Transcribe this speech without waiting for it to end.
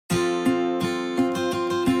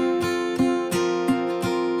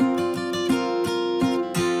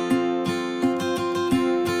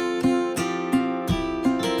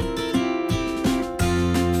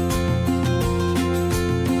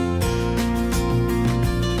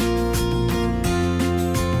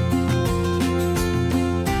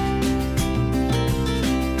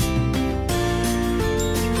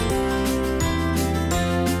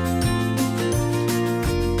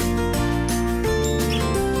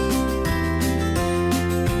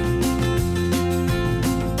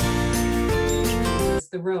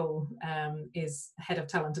role is head of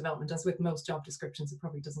talent development. As with most job descriptions, it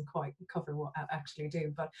probably doesn't quite cover what I actually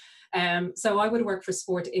do. But so I would work for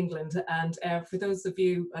Sport England. And for those of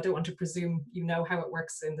you, I don't want to presume you know how it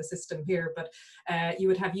works in the system here, but you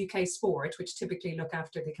would have UK Sport, which typically look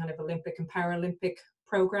after the kind of Olympic and Paralympic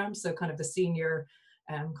programs. So kind of the senior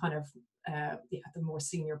the more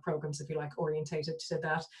senior programs, if you like, orientated to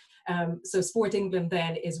that. So Sport England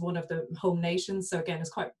then is one of the home nations. So again,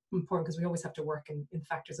 it's quite important because we always have to work in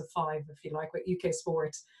factors of 5, if you like, with UK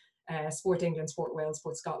Sport, Sport England, Sport Wales,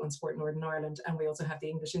 Sport Scotland, Sport Northern Ireland, and we also have the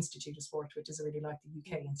English Institute of Sport, which is really like the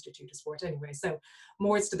UK Institute of Sport anyway. So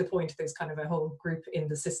more to the point, there's kind of a whole group in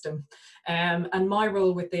the system. And my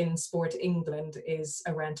role within Sport England is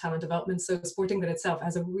around talent development. So Sport England itself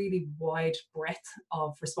has a really wide breadth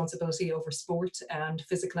of responsibility over sport and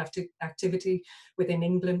physical activity within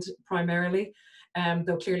England primarily.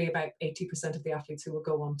 Though clearly about 80% of the athletes who will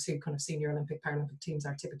go on to kind of senior Olympic Paralympic teams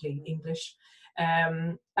are typically English.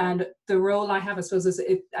 And the role I have, I suppose, is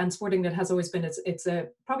and Sport England has always been, it's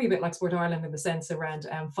probably a bit like Sport Ireland in the sense around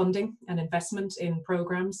funding and investment in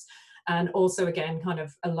programs. And also, again, kind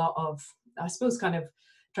of a lot of, I suppose, kind of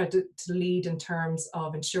try to lead in terms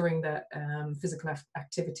of ensuring that physical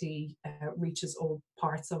activity reaches all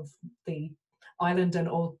parts of the island and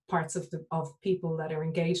all parts of people that are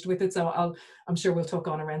engaged with it. So I'm sure we'll talk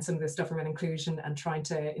on around some of this stuff around inclusion and trying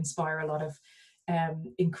to inspire a lot of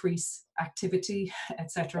increase activity,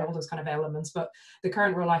 etc., all those kind of elements. But the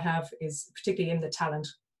current role I have is particularly in the talent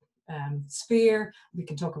sphere. We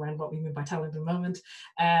can talk around what we mean by talent in a moment.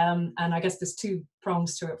 And I guess there's 2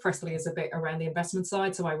 prongs to it. Firstly is a bit around the investment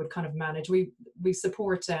side. So I would kind of manage, we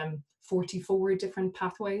support 44 different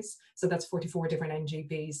pathways. So that's 44 different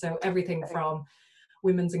NGBs. So everything from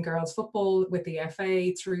women's and girls football with the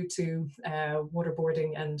FA through to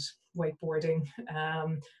waterboarding and wakeboarding,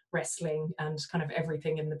 wrestling, and kind of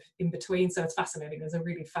everything in between. So it's fascinating. There's a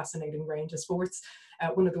really fascinating range of sports.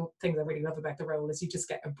 One of the things I really love about the role is you just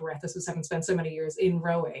get a breath. As having spent so many years in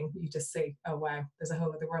rowing, you just see, oh wow, there's a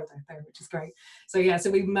whole other world out there, which is great. So yeah, so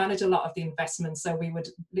we manage a lot of the investments. So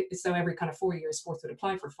every kind of 4 years, sports would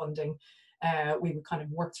apply for funding. We would kind of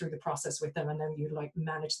work through the process with them, and then you'd like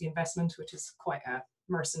manage the investment, which is quite a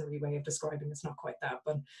mercenary way of describing. It's not quite that,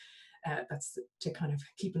 but that's to kind of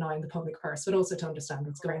keep an eye on the public purse, but also to understand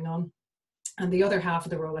what's going on. And the other half of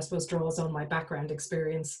the role, I suppose, draws on my background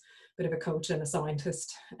experience, a bit of a coach and a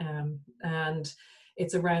scientist. And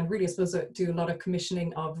it's around really, I suppose, do a lot of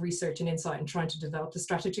commissioning of research and insight and trying to develop the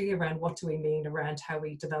strategy around what do we mean around how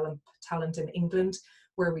we develop talent in England,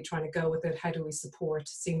 where are we trying to go with it, how do we support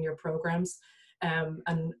senior programs,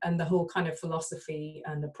 and the whole kind of philosophy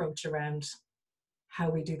and approach around how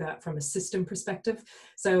we do that from a system perspective.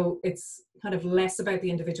 So it's kind of less about the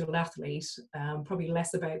individual athlete, probably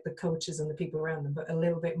less about the coaches and the people around them, but a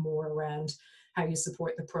little bit more around how you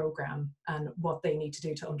support the program and what they need to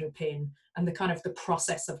do to underpin and the kind of the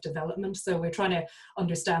process of development. So we're trying to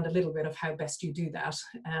understand a little bit of how best you do that,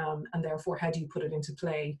 and therefore how do you put it into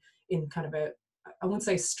play in kind of a, I won't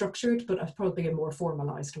say structured, but probably a more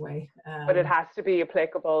formalized way. But it has to be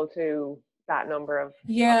applicable to that number of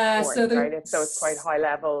sports, so right? So it's quite high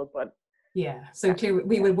level, but clearly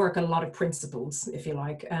we would work a lot of principles, if you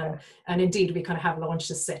like, and indeed we kind of have launched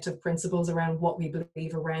a set of principles around what we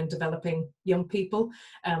believe around developing young people.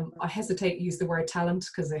 I hesitate to use the word talent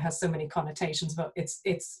because it has so many connotations, but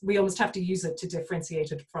it's we almost have to use it to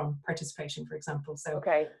differentiate it from participation, for example. So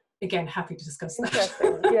again, happy to discuss that.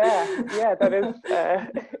 Interesting. Yeah, that is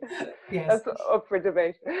yes. That's up for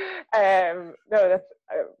debate. No, that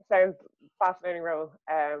sounds fascinating role.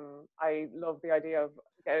 I love the idea of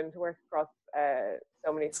getting to work across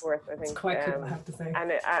so many sports. I think it's quite cool, I have to say.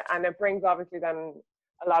 And it brings obviously then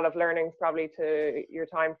a lot of learnings probably to your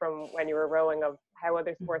time from when you were rowing, of how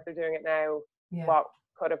other sports are doing it now, what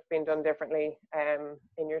could have been done differently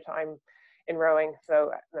in your time in rowing.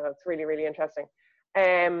 So no, it's really, really interesting.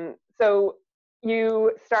 So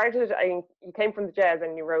you started, you came from the Jes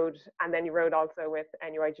and you rowed, and then you rowed also with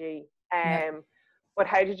NUIG. But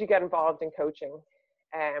how did you get involved in coaching?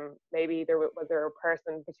 Maybe was there a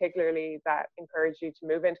person particularly that encouraged you to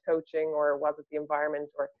move into coaching, or was it the environment,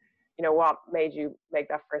 or what made you make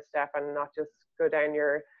that first step and not just go down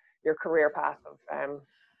your career path of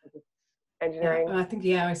engineering? I think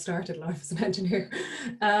I started life as an engineer.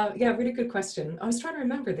 Really good question. I was trying to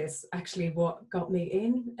remember this actually, what got me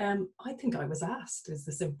in. I think I was asked, is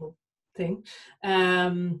the simple thing.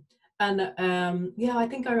 I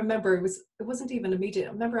think I remember it wasn't even immediate.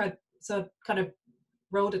 I remember I kind of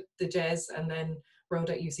rowed at the Jes and then rowed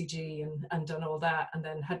at UCG and done all that, and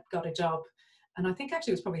then had got a job And I think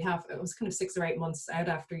actually it was probably it was kind of 6 or 8 months out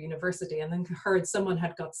after university, and then heard someone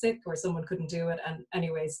had got sick or someone couldn't do it. And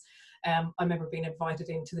anyways, I remember being invited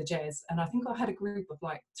into the Jes, and I think I had a group of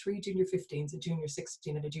like 3 junior 15s, a junior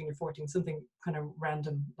 16 and a junior 14, something kind of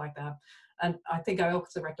random like that. And I think I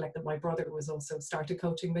also recollect that my brother was also started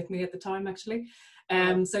coaching with me at the time, actually.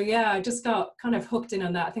 So yeah, I just got kind of hooked in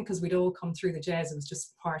on that. I think because we'd all come through the Jes, it was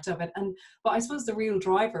just part of it. But I suppose the real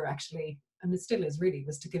driver actually, and it still is really,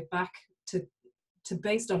 was to give back to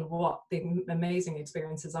based on what the amazing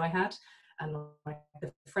experiences I had and like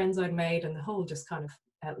the friends I'd made and the whole just kind of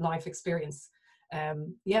life experience.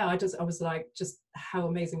 Yeah, I was like, just how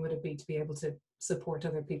amazing would it be to be able to support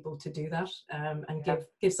other people to do that, and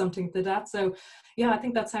give something to that. So yeah, I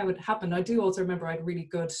think that's how it happened. I do also remember I had really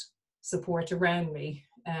good support around me,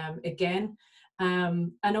 again,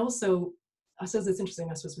 and also I suppose it's interesting.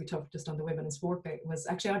 I suppose we talked just on the women in sport bit, was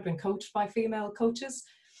actually I've been coached by female coaches,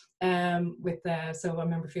 so I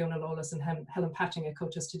remember Fiona Lawless and Helen Patching had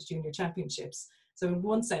coached us to junior championships. So in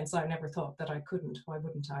one sense, I never thought that I couldn't. Why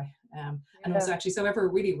wouldn't I? And also actually, so ever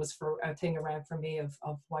really was for a thing around for me of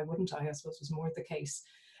why wouldn't I suppose was more the case.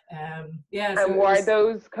 Yeah. So and were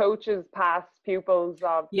those coaches past pupils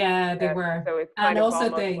of? Yeah, they were. So it's kind of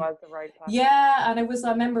also almost was the right path. Yeah, and it was,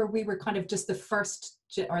 I remember we were kind of just the first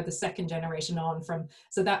or the second generation on from,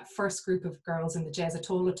 so that first group of girls in the Jes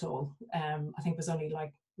at all, I think was only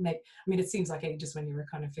like, I mean, it seems like ages when you were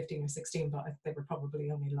kind of 15 or 16, but they were probably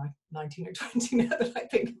only like 19 or 20 now that I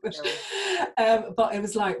think of it. But it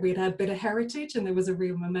was like we'd had a bit of heritage and there was a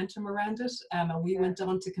real momentum around it, and we went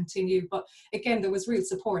on to continue. But again, there was real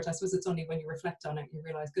support. I suppose it's only when you reflect on it you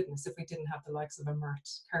realise, goodness, if we didn't have the likes of a Mert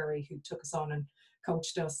Curry who took us on and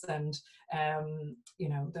coached us, and you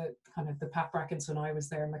know, the kind of the Pat Brackens when I was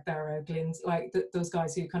there, McDara, Glynns, like those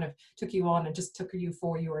guys who kind of took you on and just took you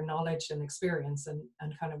for your knowledge and experience and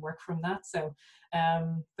kind of work from that. So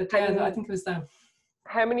but yeah, I think it was them.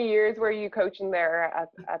 How many years were you coaching there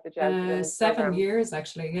at the Jes? 7 years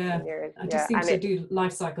actually. Yeah, 7 years, I just seem to do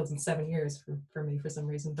life cycles in 7 years for me for some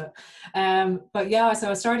reason. But yeah,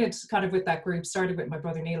 so I started kind of with that group, started with my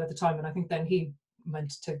brother Neil at the time, and I think then he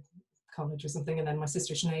went to college or something, and then my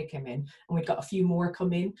sister Sinead came in, and we'd got a few more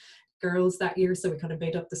come in, girls that year, so we kind of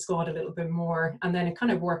made up the squad a little bit more, and then it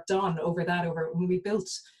kind of worked on over when we built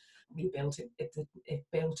it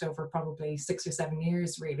built over probably 6 or 7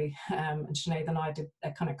 years really, and Sinead and I did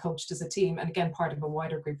kind of coached as a team, and again part of a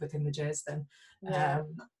wider group within the Jes then.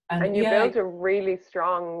 And you built a really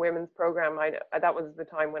strong women's program. That was the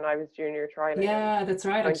time when I was junior trialing. Yeah, that's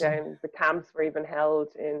right. Down, the camps were even held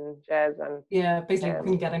in Jes, and yeah, basically we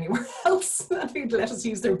couldn't get anywhere else. They'd let us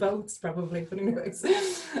use their boats probably, but anyways.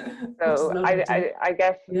 So I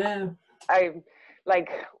guess I like.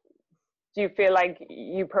 Do you feel like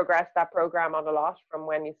you progressed that program on a lot from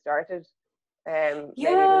when you started?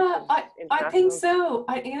 Yeah, I think so.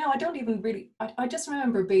 I don't even really. I just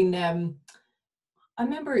remember being. I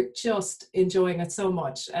remember just enjoying it so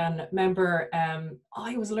much, and remember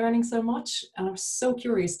I was learning so much, and I was so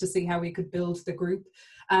curious to see how we could build the group,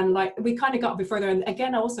 and like we kind of got a bit further. And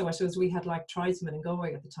again, also I suppose we had like tribesmen in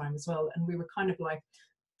Galway at the time as well, and we were kind of like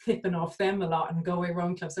flipping off them a lot and Galway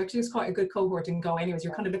Rowing Club. So actually it was quite a good cohort in Galway anyways.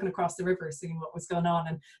 You're kind of looking across the river, seeing what was going on,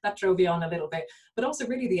 and that drove you on a little bit. But also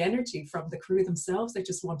really the energy from the crew themselves, they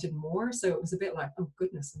just wanted more. So it was a bit like, oh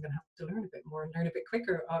goodness, I'm going to have to learn a bit more and learn a bit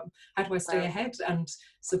quicker. How do I stay ahead and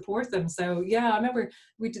support them? So yeah, I remember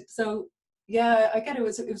we did. So yeah, I get it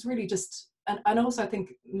was really just, and also I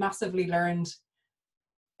think massively learned,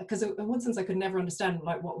 because in one sense I could never understand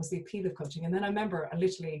like what was the appeal of coaching. And then I remember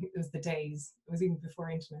it was the days, it was even before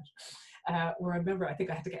internet, where I remember I think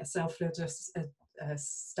I had to get a self-filled a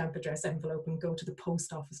stamp address envelope and go to the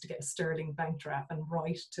post office to get a sterling bank draft and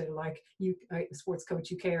write to like Sports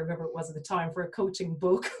Coach UK or whoever it was at the time for a coaching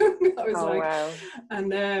book. I was wow.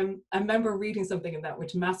 And I remember reading something in that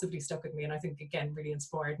which massively stuck with me, and I think again really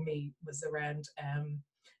inspired me, was around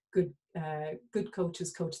good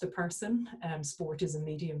coaches coach the person. Sport is a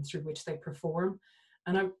medium through which they perform.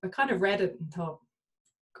 And I kind of read it and thought,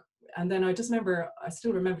 and then I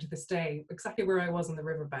still remember to this day exactly where I was on the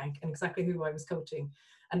riverbank and exactly who I was coaching.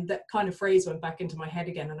 And that kind of phrase went back into my head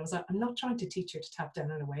again. And I was like, I'm not trying to teach her to tap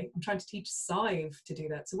down and away. I'm trying to teach Sive to do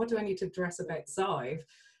that. So what do I need to address about Sive?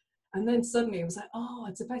 And then suddenly it was like, oh,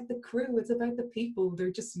 it's about the crew. It's about the people.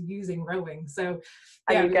 They're just using rowing. So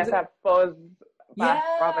and you get that buzz back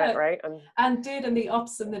from it, right? And the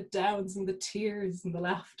ups and the downs and the tears and the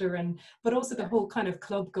laughter, but also the whole kind of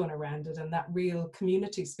club going around it, and that real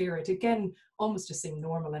community spirit, again almost just seemed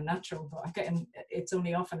normal and natural. But again, it's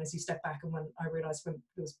only often as you step back and when I realized when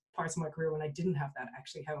there was parts of my career when I didn't have that,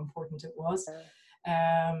 actually how important it was.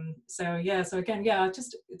 So yeah, so again, yeah,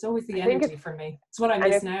 it's always the energy for me. It's what I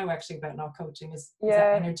miss now actually about not coaching is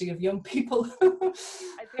that energy of young people.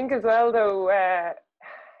 I think as well though,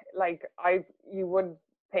 like you would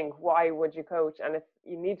think, why would you coach? And if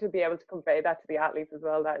you need to be able to convey that to the athletes as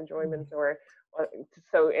well, that enjoyment, or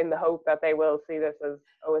so in the hope that they will see this as,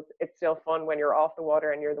 oh, it's still fun when you're off the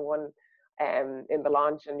water and you're the one in the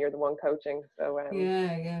launch and you're the one coaching. So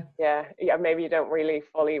yeah, maybe you don't really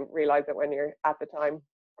fully realize it when you're at the time.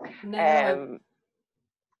 No.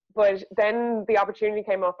 But then the opportunity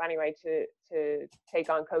came up anyway to take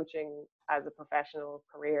on coaching as a professional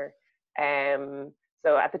career.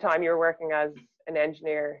 So at the time you were working as an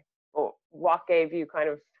engineer, what gave you kind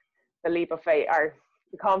of the leap of faith, or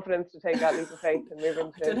the confidence to take that leap of faith and move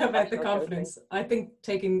into? I don't know about the confidence. Coaching? I think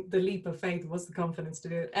taking the leap of faith was the confidence to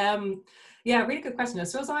do it. Yeah, really good question. I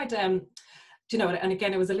suppose you know, and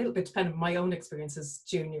again, it was a little bit dependent on my own experience as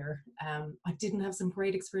junior. I didn't have some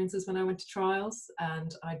great experiences when I went to trials,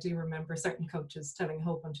 and I do remember certain coaches telling a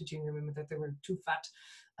whole bunch of junior women that they were too fat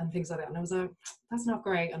and things like that. And I was like, that's not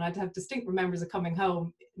great. And I'd have distinct remembers of coming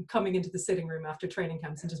into the sitting room after training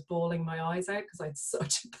camps and just bawling my eyes out because I had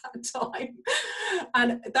such a bad time.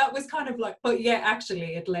 And that was kind of like, but yeah,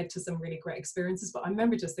 actually it led to some really great experiences. But I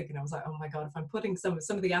remember just thinking, I was like, oh my God, if I'm putting some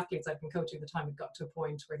of the athletes I've been coaching at the time had got to a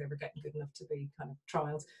point where they were getting good enough to be kind of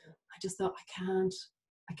trials. I just thought,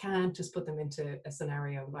 I can't just put them into a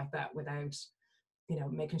scenario like that without, you know,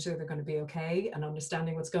 making sure they're going to be okay and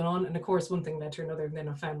understanding what's going on. And of course, one thing led to another, and then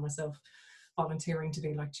I found myself volunteering to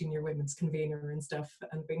be like junior women's convener and stuff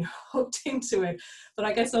and being hooked into it. But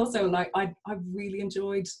I guess also like I really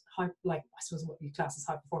enjoyed I suppose what you class as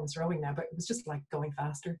high performance rowing now, but it was just like going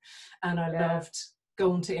faster. And I loved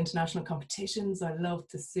going to international competitions. I loved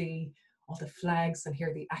to see all the flags and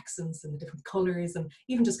hear the accents and the different colours, and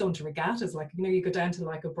even just going to regattas, like, you know, you go down to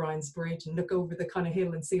like O'Brien's Bridge and look over the kind of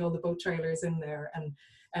hill and see all the boat trailers in there, and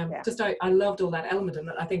I loved all that element. And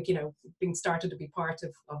I think, you know, being started to be part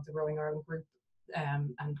of the Rowing Ireland group,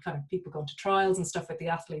 and kind of people going to trials and stuff with the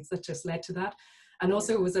athletes, that just led to that. And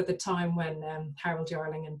also it was at the time when Harold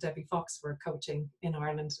Jarling and Debbie Fox were coaching in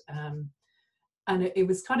Ireland, and it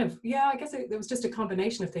was kind of, I guess it was just a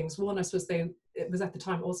combination of things. One, I suppose it was at the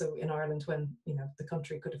time also in Ireland when, you know, the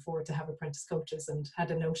country could afford to have apprentice coaches and had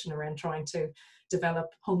a notion around trying to develop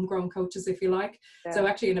homegrown coaches, if you like. So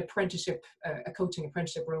actually a coaching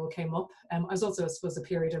apprenticeship role came up. I was also, I suppose, a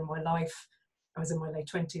period in my life, I was in my late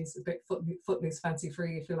 20s, a bit footloose, fancy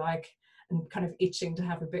free, if you like, and kind of itching to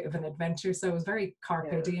have a bit of an adventure. So it was very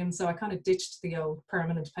carpe diem. So I kind of ditched the old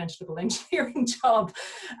permanent pensionable engineering job,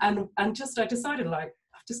 and I decided, like,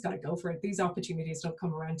 I've just got to go for it. These opportunities don't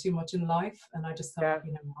come around too much in life, and I just thought,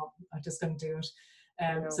 you know, I'm just going to do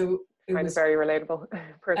it. So it was very relatable.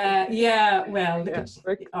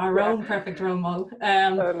 Our own perfect role model.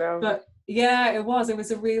 But yeah, it was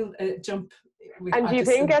a real jump. And do you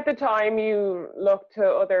think at the time you looked to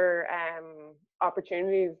other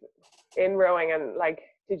opportunities in rowing, and like,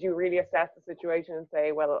 did you really assess the situation and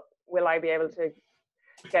say, well, will I be able to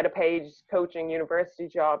get a paid coaching university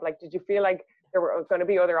job? Like, did you feel like there were going to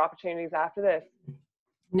be other opportunities after this?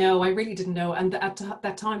 No, I really didn't know. And at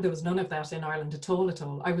that time, there was none of that in Ireland at all.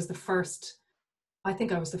 I was the first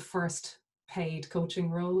paid coaching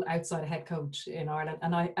role outside a head coach in Ireland.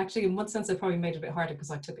 And I actually, in one sense, I probably made it a bit harder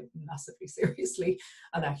because I took it massively seriously,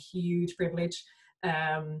 and a huge privilege.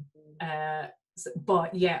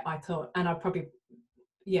 But yeah, I thought, and I probably,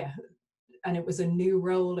 and it was a new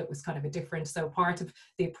role. It was kind of a different, so part of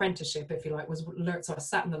the apprenticeship, if you like, was learned. So I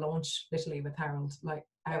sat in the launch literally with Harold, like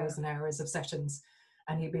hours and hours of sessions,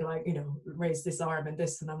 and he'd be like, you know, raise this arm and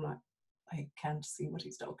this, and I'm like, I can't see what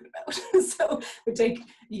he's talking about. So it would take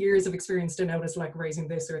years of experience to notice, like, raising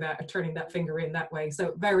this or that, or turning that finger in that way.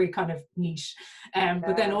 So very kind of niche.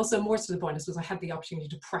 But then also, more to the point, was I had the opportunity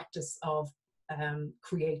to practice of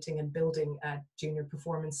creating and building a junior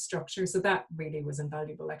performance structure. So that really was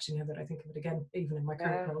invaluable, actually, now that I think of it again, even in my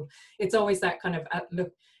current role. It's always that kind of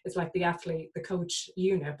look, it's like the athlete, the coach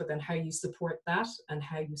unit, but then how you support that and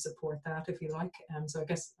how you support that, if you like. So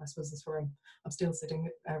I suppose that's where I'm still sitting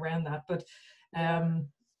around that. But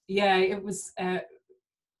it was, I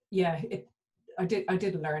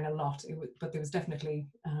did learn a lot, but there was definitely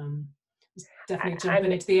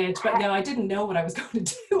jumping into the edge. But no, I didn't know what I was going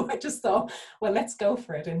to do. I just thought, well, let's go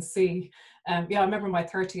for it and see. I remember my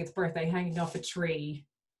 30th birthday hanging off a tree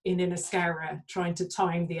in Inniscarra, trying to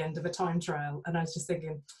time the end of a time trial. And I was just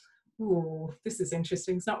thinking, oh, this is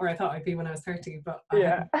interesting. It's not where I thought I'd be when I was 30, but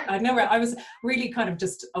I was really kind of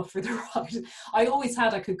just up for the ride. I always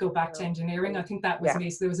had, I could go back to engineering. I think that was me.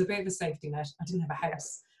 So there was a bit of a safety net. I didn't have a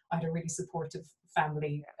house. I had a really supportive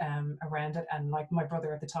family around it, and like my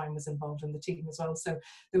brother at the time was involved in the team as well, so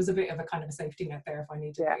there was a bit of a kind of a safety net there if I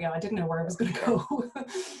needed. Yeah. But yeah, I didn't know where I was going to go.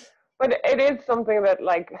 But it is something that,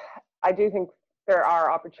 like, I do think there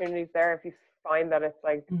are opportunities there if you find that it's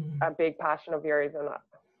like a big passion of yours, and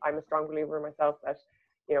I'm a strong believer myself that,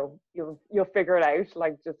 you know, you'll figure it out,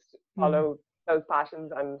 like just follow those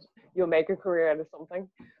passions and you'll make a career out of something.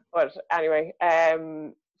 But anyway,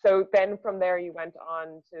 so then from there you went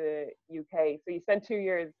on to UK. So you spent 2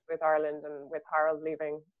 years with Ireland, and with Harold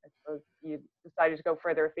leaving, I suppose you decided to go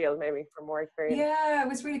further afield, maybe for more experience. Yeah, it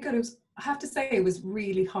was really good. I have to say, it was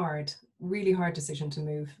really hard decision to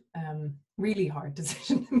move. Really hard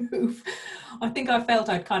decision to move. I think I felt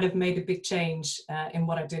I'd kind of made a big change in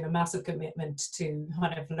what I do, a massive commitment to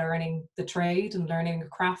kind of learning the trade and learning a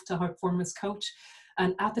craft to high performance coach.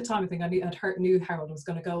 And at the time, I think knew Harold was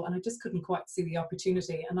going to go, and I just couldn't quite see the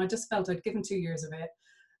opportunity. And I just felt I'd given 2 years of it.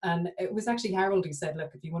 And it was actually Harold who said,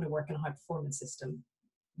 look, if you want to work in a high performance system,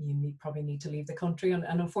 you probably need to leave the country. And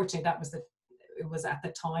unfortunately, it was at the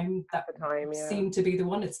time that seemed to be the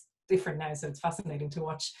one. It's different now, so it's fascinating to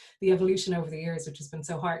watch the evolution over the years, which has been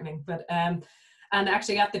so heartening. But and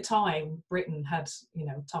actually at the time, Britain had, you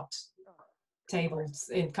know, topped tables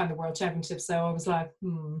in kind of world championships, so I was like,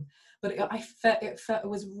 But it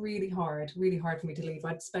was really hard for me to leave.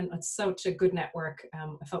 I'd such a good network.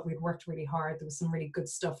 I felt we'd worked really hard. There was some really good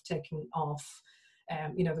stuff taking off.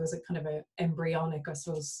 You know, there was a kind of a embryonic, I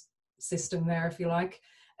suppose, system there, if you like.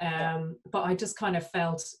 But I just kind of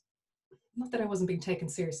felt, not that I wasn't being taken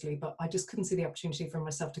seriously, but I just couldn't see the opportunity for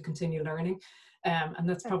myself to continue learning. And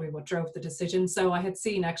that's probably what drove the decision. So I had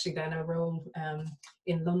seen actually then a role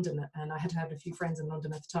in London, and I had had a few friends in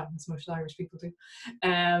London at the time, as most Irish people do.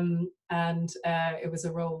 And it was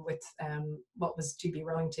a role with what was GB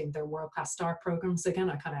Rowing Team, their World Class Star program. So again,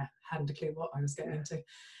 I kind of hadn't a clue what I was getting into.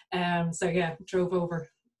 So yeah, drove over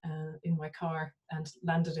in my car and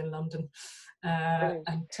landed in London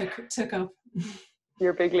and took up.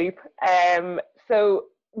 Your big leap. So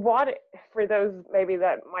what, for those maybe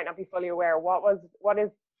that might not be fully aware, what is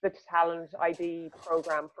the Talent ID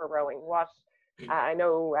program for rowing? What I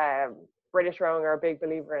know British rowing are a big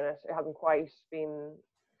believer in it. It hasn't quite been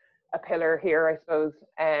a pillar here, I suppose.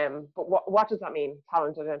 But what does that mean,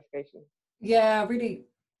 talent identification? Yeah, really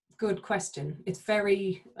good question. It's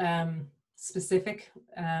very specific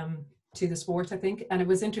to the sport, I think. And it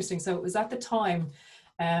was interesting. So it was at the time,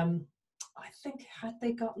 I think, had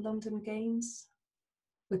they got London Games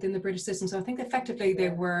within the British system? So I think effectively they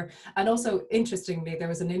were, and also interestingly, there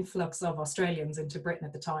was an influx of Australians into Britain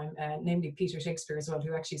at the time, namely Peter Shakespeare as well,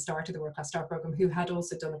 who actually started the World Class Star program, who had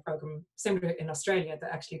also done a program similar in Australia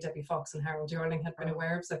that actually Debbie Fox and Harold Jarling had been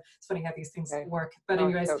aware of. So it's funny how these things work. But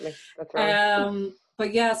anyways, totally. That's right.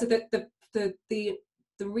 But yeah, so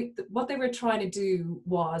what they were trying to do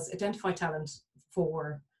was identify talent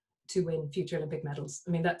to win future Olympic medals.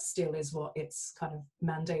 I mean, that still is what its kind of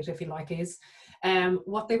mandate, if you like, is.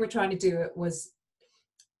 What they were trying to do was,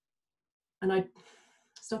 and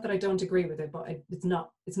it's not that I don't agree with it, but it's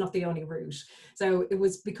not the only route. So it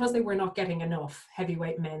was because they were not getting enough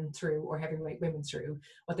heavyweight men through or heavyweight women through.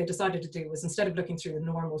 What they decided to do was, instead of looking through the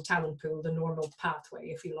normal talent pool, the normal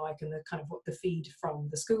pathway, if you like, and the kind of what the feed from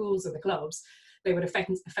the schools or the clubs, they would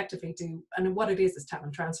effectively do, and what it is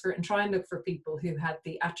talent transfer, and try and look for people who had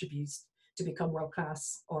the attributes to become world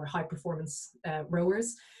class or high performance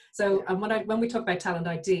rowers. So when we talk about talent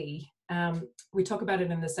ID, we talk about it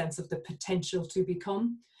in the sense of the potential to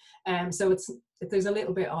become. So there's a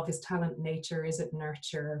little bit of, is talent nature, is it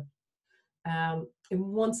nurture? In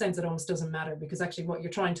one sense, it almost doesn't matter, because actually what you're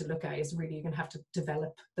trying to look at is really, you're going to have to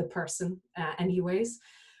develop the person anyways.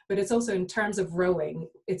 But it's also, in terms of rowing,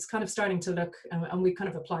 it's kind of starting to look, and we kind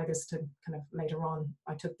of apply this to kind of later on.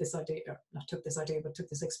 I took this idea, took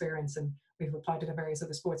this experience, and we've applied it to various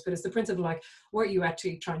other sports. But it's the principle, like, what are you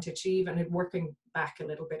actually trying to achieve, and working back a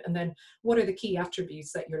little bit. And then what are the key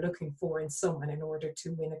attributes that you're looking for in someone in order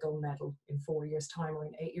to win a gold medal in 4 years' time or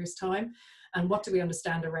in 8 years' time? And what do we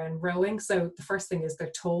understand around rowing? So the first thing is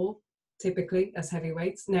they're tall, typically, as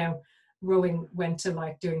heavyweights. Now, rowing went to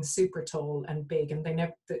like doing super tall and big, and they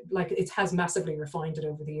never, like, it has massively refined it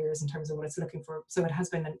over the years in terms of what it's looking for. So it has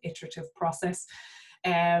been an iterative process,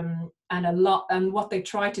 and what they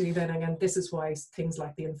try to do then, again, this is why things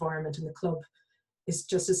like the environment in the club is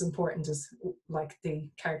just as important as like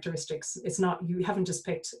the characteristics. It's not, you haven't just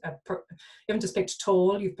picked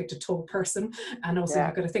tall, you've picked a tall person, and also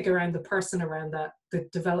you've got to think around the person, around that, the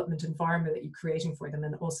development environment that you're creating for them,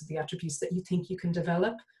 and also the attributes that you think you can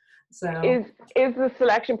develop. So is the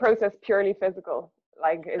selection process purely physical?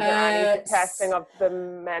 Like, is there any testing of the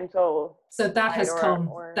mental so that has come,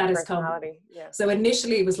 or that has come. personality? Yeah. So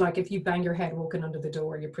initially it was like, if you bang your head walking under the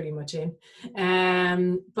door, you're pretty much in.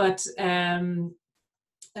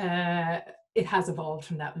 It has evolved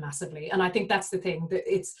from that massively, and I think that's the thing, that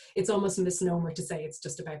it's almost a misnomer to say it's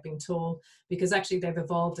just about being tall, because actually they've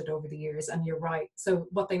evolved it over the years. And you're right, so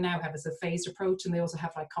what they now have is a phased approach, and they also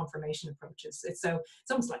have like confirmation approaches. It's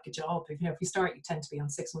almost like a job. If you start, you tend to be on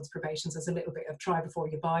 6 months probation, so there's a little bit of try before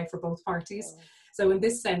you buy for both parties. So in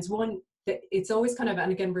this sense, one, it's always kind of,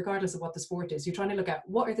 and again, regardless of what the sport is, you're trying to look at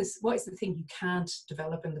what is the thing you can't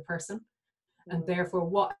develop in the person, and therefore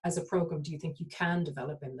what as a program do you think you can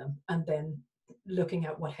develop in them, and then looking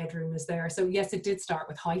at what headroom is there. So yes, it did start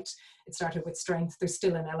with height, it started with strength, there's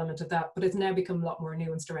still an element of that, but it's now become a lot more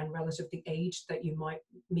nuanced around relative the age that you might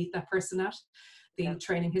meet that person at, the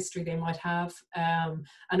training history they might have,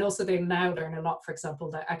 and also they now learn a lot, for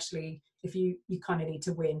example, that actually if you kind of need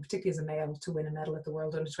to win, particularly as a male, to win a medal at the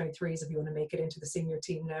World Under-23s if you want to make it into the senior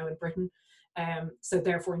team now in Britain. So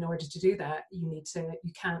therefore, in order to do that, you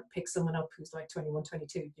can't pick someone up who's like 21,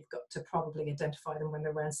 22. You've got to probably identify them when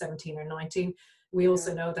they're around 17 or 19. We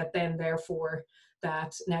also know that then, therefore,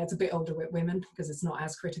 that now it's a bit older with women because it's not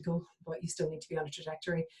as critical, but you still need to be on a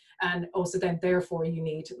trajectory. And also then, therefore, they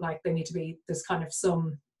need to be, there's kind of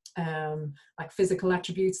some like physical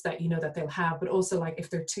attributes that that they'll have, but also like if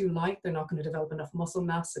they're too light, they're not going to develop enough muscle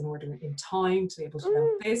mass in order in time to be able to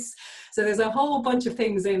develop this. So there's a whole bunch of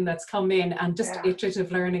things that's come in, and just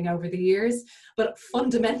iterative learning over the years. But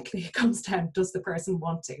fundamentally it comes down, does the person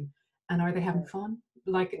want to, and are they having fun?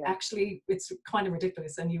 Like actually it's kind of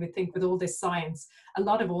ridiculous, and you would think with all this science a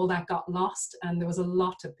lot of all that got lost, and there was a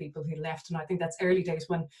lot of people who left. And I think that's early days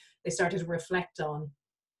when they started to reflect on,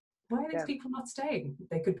 why are these people not staying?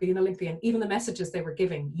 They could be an Olympian. Even the messages they were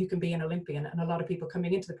giving, you can be an Olympian, and a lot of people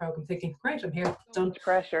coming into the program thinking, great, I'm here, done.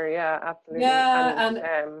 Pressure, yeah, absolutely.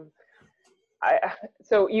 Yeah,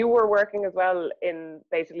 so you were working as well in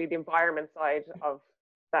basically the environment side of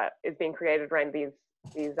that is being created around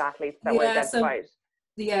these athletes that were identified.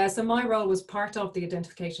 So my role was part of the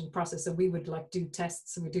identification process. So we would do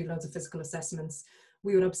tests, so we do loads of physical assessments.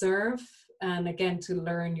 We would observe, and again, to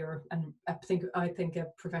learn I think a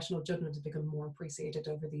professional judgment has become more appreciated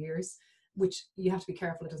over the years, which you have to be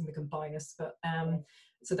careful it doesn't become biased, but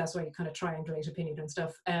so that's why you kind of triangulate opinion and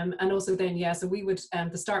stuff. And also then, so we would,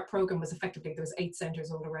 the START program was effectively, there was 8 centres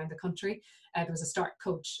all around the country. There was a START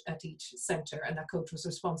coach at each centre, and that coach was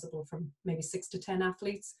responsible for maybe 6 to 10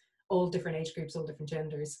 athletes, all different age groups, all different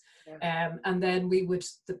genders. And then we would,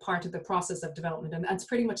 the part of the process of development, and it's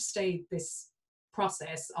pretty much stayed this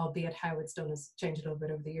process, albeit how it's done has changed a little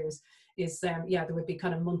bit over the years, is there would be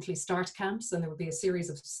kind of monthly START camps, and there would be a series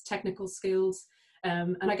of technical skills.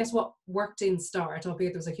 And I guess what worked in START,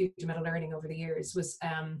 albeit there was a huge amount of learning over the years, was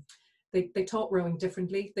they taught rowing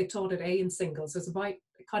differently. They taught it in singles. It's about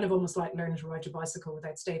kind of almost like learning to ride your bicycle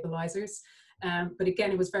without stabilizers. But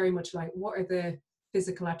again, it was very much like, what are the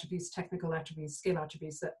physical attributes, technical attributes, skill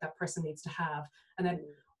attributes that person needs to have, and then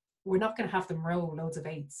we're not going to have them row loads of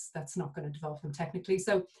 8s. That's not going to develop them technically.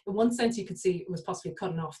 So in one sense, you could see it was possibly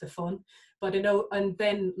cutting off the fun, but and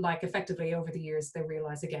then effectively over the years, they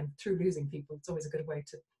realize, again, through losing people, it's always a good way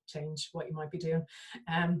to change what you might be doing.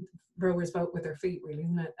 Rowers vote with their feet, really,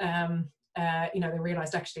 isn't it? They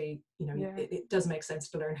realized actually, it does make sense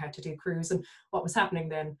to learn how to do crews. And what was happening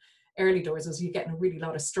then, early doors, was you getting a really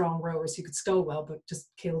lot of strong rowers who could scull well but just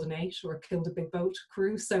killed an 8 or killed a big boat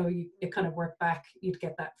crew. So it kind of worked back, you'd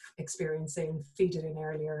get that experience in, feed it in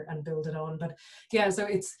earlier and build it on. But so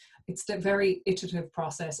it's a very iterative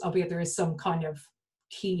process, albeit there is some kind of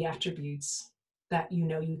key attributes that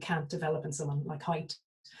you can't develop in someone, like height.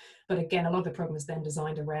 But again, a lot of the program is then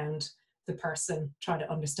designed around the person, try to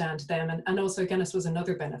understand them, and also again, this was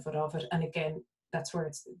another benefit of it. And again, that's why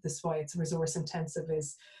it's resource intensive,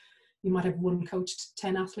 is you might have one coached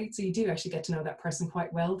 10 athletes, so you do actually get to know that person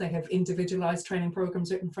quite well. They have individualized training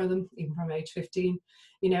programs written for them, even from age 15,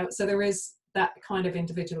 so there is that kind of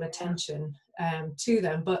individual attention to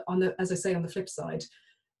them. But as I say, on the flip side,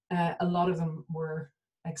 a lot of them were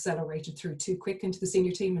accelerated through too quick into the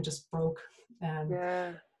senior team and just broke,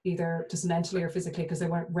 either just mentally or physically, because they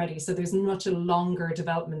weren't ready. So there's much a longer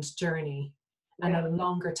development journey and a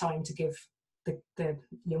longer time to give the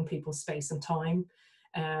young people space and time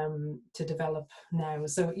to develop now.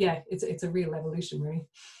 So it's a real evolution, really.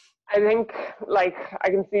 I think I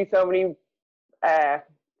can see so many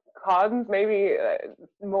cons, maybe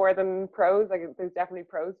more than pros. There's definitely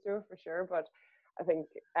pros to it for sure, but I think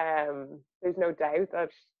there's no doubt that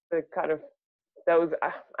the kind of those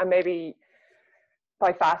and maybe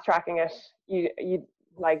by fast tracking it,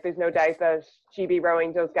 like there's no doubt that GB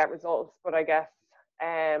rowing does get results, but I guess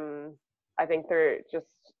I think they're just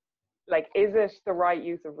like, is it the right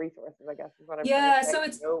use of resources, I guess is what I'm trying to say.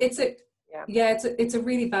 So it's a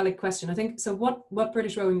really valid question. I think so. What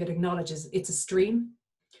British Rowing would acknowledge is it's a stream,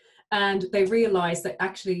 and they realise that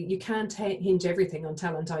actually you can't hinge everything on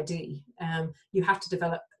talent ID. You have to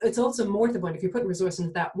develop. It's also more to the point, if you're putting resources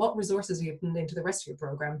into that, what resources are you putting into the rest of your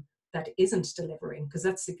programme that isn't delivering, because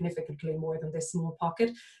that's significantly more than this small pocket.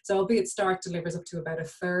 So albeit START delivers up to about a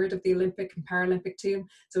third of the Olympic and Paralympic team.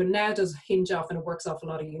 So it now does hinge off and it works off a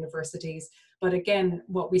lot of universities. But again,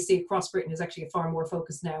 what we see across Britain is actually a far more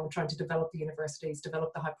focus now on trying to develop the universities,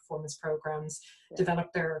 develop the high performance programs,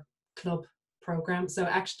 develop their club program. So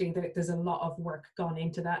actually there's a lot of work gone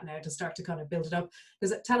into that now to start to kind of build it up,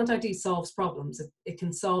 because talent ID solves problems. It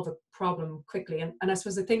can solve a problem quickly, and I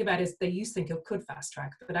suppose the thing about it is they used to think it could fast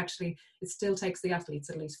track, but actually it still takes the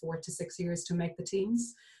athletes at least 4 to 6 years to make the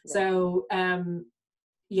teams. So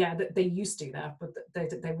they used to do that, but they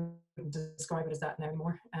wouldn't describe it as that now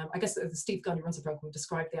anymore. I guess Steve Gunn, who runs the program, would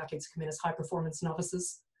describe the athletes who come in as high performance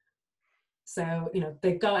novices. So,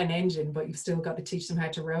 they've got an engine, but you've still got to teach them how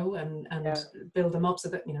to row and build them up, so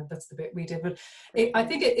that, that's the bit we did. But I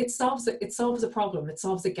think it solves a problem. It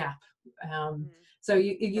solves a gap. So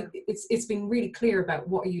it's been really clear about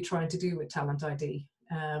what are you trying to do with Talent ID.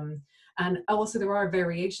 And also there are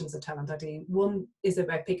variations of Talent ID. One is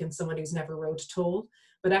about picking someone who's never rowed at all.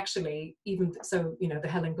 But actually, even so, the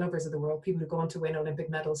Helen Glovers of the world, people who go on to win Olympic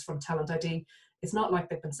medals from Talent ID, it's not like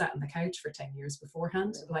they've been sat on the couch for 10 years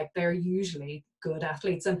beforehand. Like, they're usually good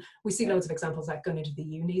athletes. And we see loads of examples like going into the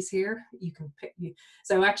unis here. You can pick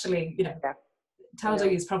so actually, Talent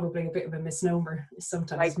ID is probably a bit of a misnomer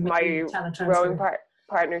sometimes. Like my rowing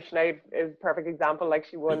partner Sinead is a perfect example. Like,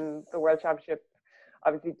 she won the world championship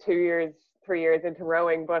obviously 3 years into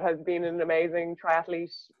rowing, but has been an amazing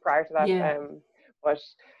triathlete prior to that. But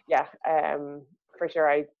for sure,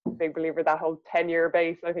 I'm a big believer that whole 10-year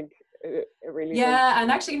base. I think it really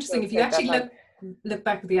and actually interesting, if you actually look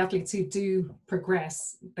back at the athletes who do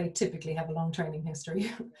progress, they typically have a long training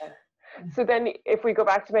history. So then, if we go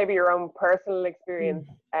back to maybe your own personal experience,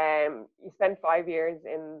 you spent 5 years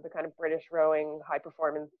in the kind of British rowing high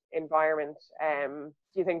performance environment. Do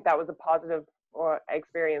you think that was a positive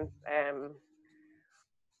experience,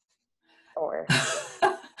 or?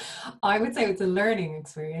 I would say it's a learning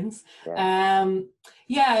experience.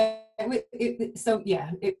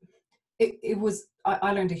 It was.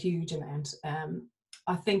 I learned a huge amount.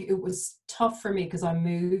 I think it was tough for me because I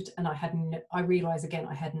moved and I realized again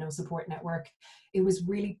I had no support network. It was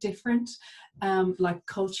really different, like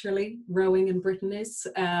culturally, rowing in Britain is.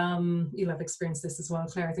 You'll have experienced this as well,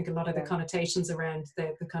 Claire. I think a lot of the connotations around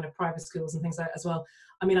the kind of private schools and things like that as well.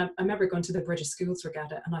 I mean, I remember going to the British Schools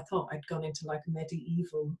Regatta and I thought I'd gone into like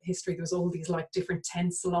medieval history. There was all these like different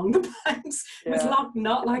tents along the banks. It was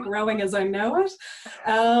not like rowing as I know it.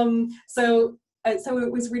 So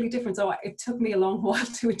it was really different. So it took me a long while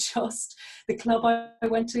to adjust. The club I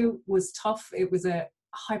went to was tough. It was a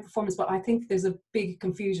high performance, but I think there's a big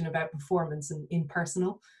confusion about performance and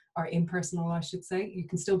impersonal, I should say. You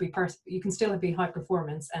can still be high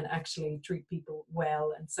performance and actually treat people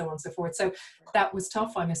well and so on and so forth. So that was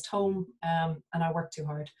tough. I missed home and I worked too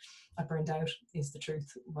hard. I burned out is the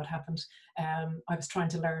truth. What happened? I was trying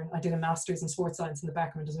to learn. I did a master's in sports science in the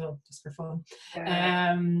background as well, just for fun.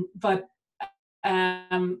 But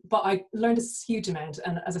I learned a huge amount,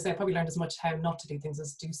 and as I say, I probably learned as much how not to do things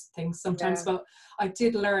as do things sometimes. But I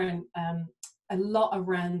did learn a lot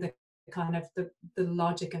around the kind of the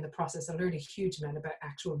logic and the process. I learned a huge amount about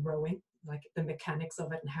actual rowing, like the mechanics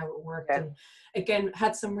of it and how it worked. And again,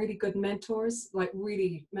 had some really good mentors, like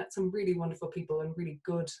really met some really wonderful people and really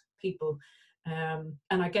good people. And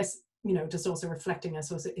I guess, just also reflecting, I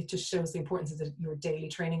suppose it just shows the importance of your daily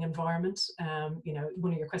training environment.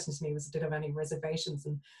 One of your questions to me was, did I have any reservations?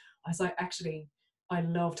 And I was like, actually, I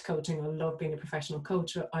loved coaching. I loved being a professional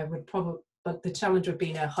coach. But the challenge of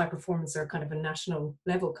being a high performance or kind of a national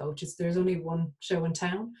level coach is there's only one show in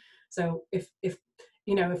town. So if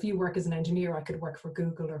you work as an engineer, I could work for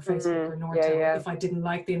Google or Facebook or Nortel if I didn't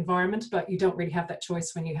like the environment, but you don't really have that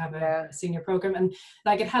choice when you have a senior program. And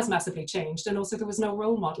like, it has massively changed. And also there was no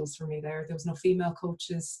role models for me there. There was no female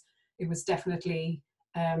coaches. It was definitely,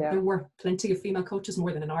 there were plenty of female coaches,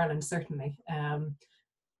 more than in Ireland, certainly.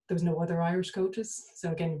 There was no other Irish coaches.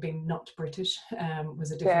 So again, being not British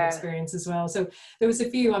was a different experience as well. So there was a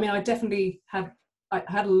few, I mean, I definitely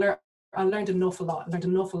I learned an awful lot. I learned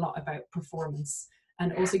an awful lot about performance.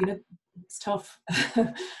 And also, it's tough.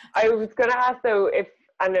 I was going to ask though, if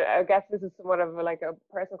And I guess this is somewhat of like a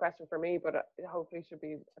personal question for me, but it hopefully should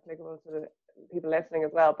be applicable to the people listening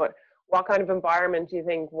as well. But what kind of environment do you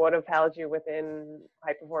think would have held you within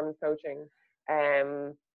high performance coaching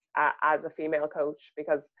as a female coach?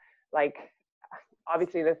 Because like,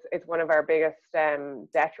 obviously this it's one of our biggest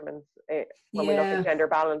detriments when we look at gender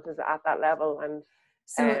balance is at that level. And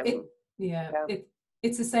so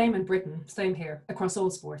it's the same in Britain, same here, across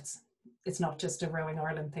all sports. It's not just a Rowing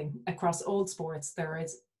Ireland thing. Across all sports, there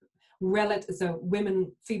is so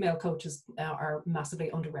female coaches are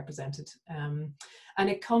massively underrepresented. And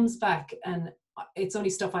it comes back, and it's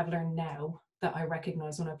only stuff I've learned now that I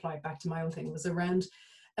recognize when I apply it back to my own thing, was around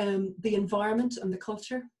the environment and the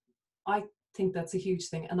culture. I think that's a huge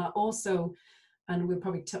thing. And I also, and we'll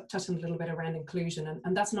probably touch on a little bit around inclusion,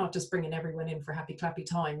 and that's not just bringing everyone in for happy clappy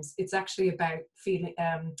times. It's actually about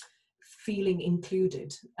feeling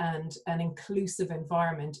included, and an inclusive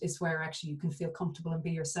environment is where actually you can feel comfortable and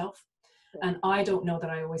be yourself. And I don't know that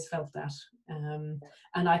I always felt that.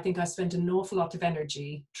 And I think I spent an awful lot of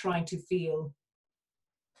energy trying to feel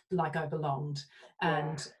like I belonged.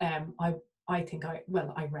 And I think I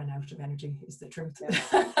ran out of energy, is the truth.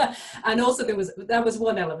 And also that was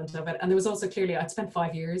one element of it. And there was also clearly, I'd spent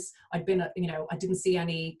 5 years. I'd been, I didn't see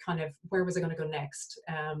any kind of, where was I going to go next?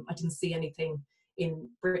 I didn't see anything in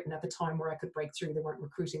Britain at the time where I could break through. They weren't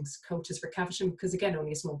recruiting coaches for Caversham, because again,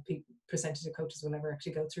 only a small percentage of coaches will ever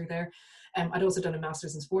actually go through there. I'd also done a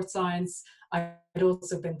master's in sports science. I'd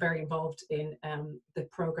also been very involved in the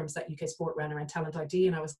programs that UK Sport ran around talent ID,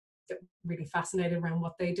 and I was really fascinated around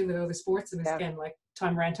what they do with other sports. And it was again like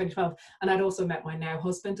time around 2012. And I'd also met my now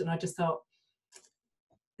husband, and I just thought,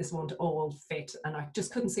 this won't all fit, and I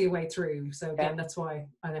just couldn't see a way through. So again, that's why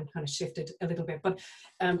I then kind of shifted a little bit. But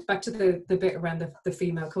back to the bit around the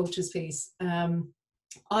female coaches piece,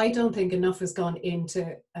 I don't think enough has gone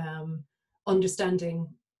into understanding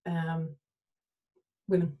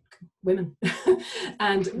women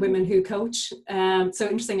and women who coach. So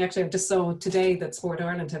interesting, actually, I just saw today that Sport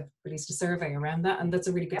Ireland have released a survey around that, and that's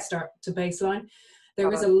a really good start to baseline.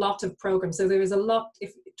 There is a lot of programs. So there is a lot,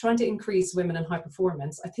 if trying to increase women in high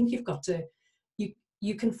performance, I think you've got to,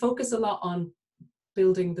 you can focus a lot on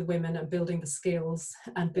building the women and building the skills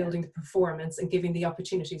and building the performance and giving the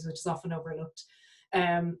opportunities, which is often overlooked.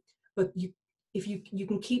 But if you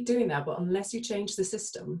can keep doing that, but unless you change the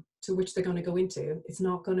system to which they're going to go into, it's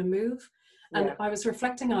not going to move. And I was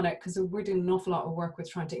reflecting on it because we're doing an awful lot of work with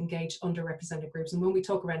trying to engage underrepresented groups. And when we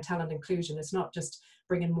talk around talent inclusion, it's not just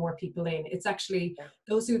bringing more people in. It's actually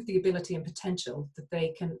those who have the ability and potential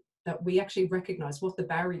that we actually recognize what the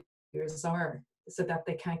barriers are so that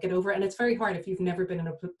they can't get over it. And it's very hard if you've never been in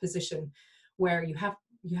a position where you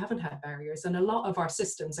haven't had barriers. And a lot of our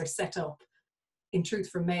systems are set up in truth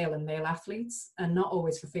for male and male athletes, and not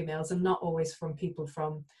always for females, and not always from people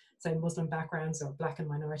from, say, Muslim backgrounds or Black and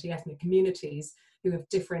minority ethnic communities who have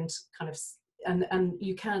different kind of, and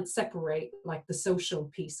you can't separate like the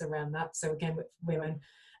social piece around that. So again, with women,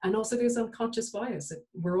 and also there's unconscious bias.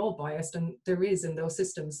 We're all biased, and there is in those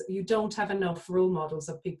systems. You don't have enough role models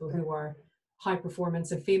of people who are high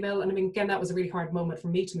performance and female. And I mean, again, that was a really hard moment for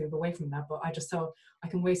me to move away from that, but I just thought I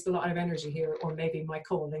can waste a lot of energy here, or maybe my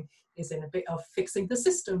calling is in a bit of fixing the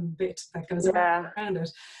system bit that goes around it.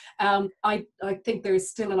 I think there's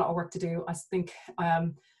still a lot of work to do. I think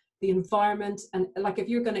the environment, and like if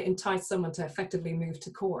you're going to entice someone to effectively move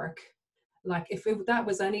to Cork, like if that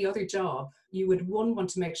was any other job, you would want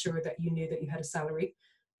to make sure that you knew that you had a salary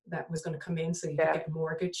that was going to come in so you could get a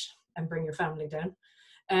mortgage and bring your family down.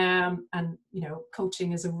 And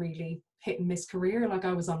coaching is a really hit and miss career. Like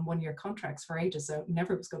I was on 1-year contracts for ages, so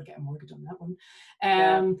never was going to get a mortgage on that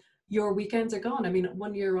one. Your weekends are gone. I mean,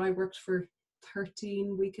 1 year I worked for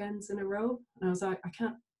 13 weekends in a row, and I was like, I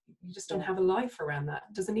can't, you just don't have a life around that.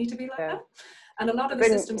 Does it need to be like that? And a lot of the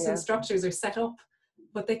systems and structures are set up,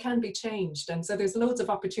 but they can be changed. And so there's loads of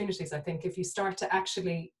opportunities, I think, if you start to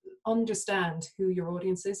actually understand who your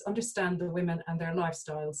audience is, understand the women and their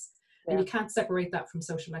lifestyles. And you can't separate that from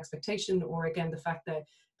social expectation, or again, the fact that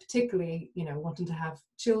particularly, wanting to have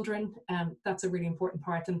children, that's a really important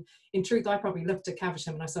part. And in truth, I probably looked at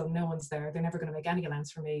Caversham and I saw no one's there. They're never going to make any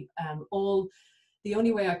allowance for me. The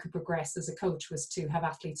only way I could progress as a coach was to have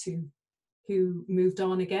athletes who moved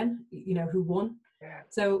on again, who won.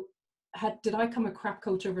 So did I become a crap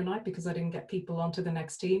coach overnight because I didn't get people onto the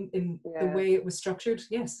next team in the way it was structured?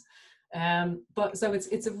 Yes. But so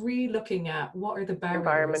it's a re-looking at what are the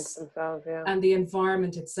barriers themselves, and the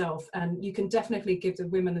environment itself, and you can definitely give the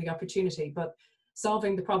women the opportunity, but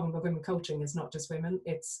solving the problem of women coaching is not just women,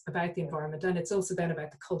 it's about the environment, and it's also then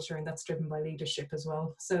about the culture, and that's driven by leadership as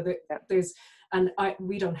well. So there's, and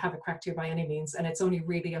we don't have a cracked here by any means, and it's only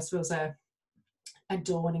really, I suppose, a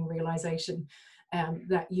dawning realization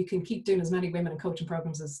that you can keep doing as many women and coaching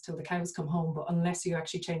programs as till the cows come home, but unless you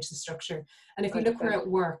actually change the structure. And if you look where it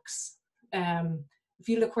works,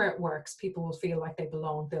 people will feel like they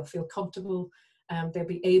belong, they'll feel comfortable, they'll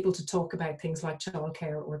be able to talk about things like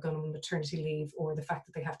childcare or going on maternity leave, or the fact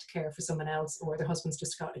that they have to care for someone else, or their husband's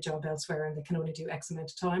just got a job elsewhere and they can only do X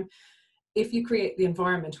amount of time. If you create the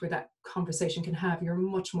environment where that conversation can have, you're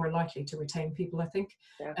much more likely to retain people, I think.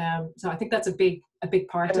 So I think that's a big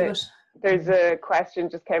part of it. There's a question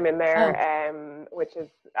just came in there, which is,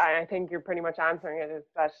 I think you're pretty much answering it, is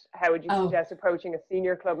that how would you suggest approaching a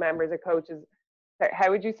senior club members or coaches?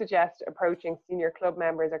 How would you suggest approaching senior club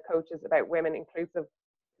members or coaches about women inclusiveness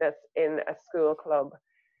in a school club?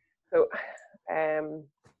 So, I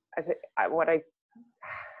think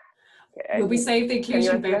will we save the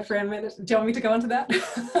inclusion bit for a minute? Do you want me to go on to that?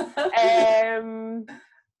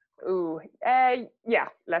 Yeah,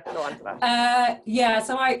 let's go on to that.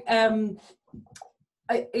 So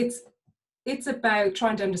it's about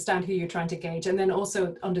trying to understand who you're trying to engage, and then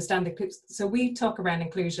also understand so we talk around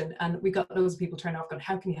inclusion, and we got loads of people turn off going,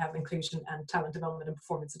 how can you have inclusion and talent development and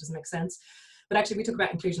performance? It doesn't make sense. But actually we talk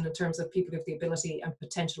about inclusion in terms of people who have the ability and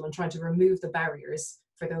potential, and trying to remove the barriers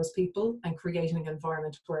for those people and creating an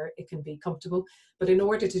environment where it can be comfortable. But in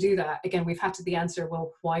order to do that, again, we've had to the answer,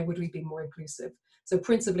 well, why would we be more inclusive? So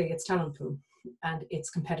principally it's talent pool and it's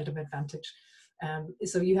competitive advantage.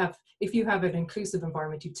 So if you have an inclusive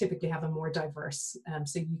environment, you typically have a more diverse,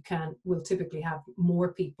 so will typically have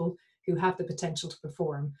more people who have the potential to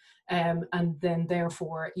perform, and then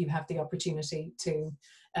therefore you have the opportunity to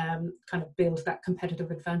kind of build that competitive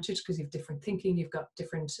advantage, because you have different thinking, you've got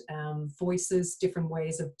different voices, different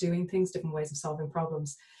ways of doing things, different ways of solving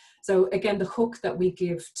problems. So again, the hook that we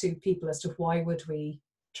give to people as to why would we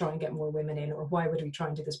try and get more women in, or why would we try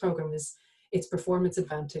and do this program, is it's performance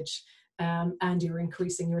advantage. And you're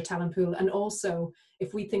increasing your talent pool. And also,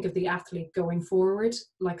 if we think of the athlete going forward,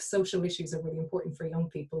 like social issues are really important for young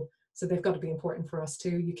people. So they've got to be important for us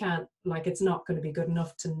too. You can't, it's not going to be good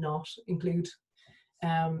enough to not include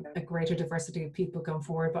a greater diversity of people going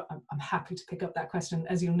forward. But I'm happy to pick up that question.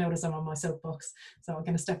 As you'll notice, I'm on my soapbox. So I'm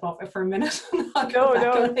going to step off it for a minute. No,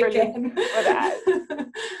 it's brilliant. But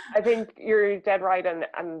I think you're dead right. And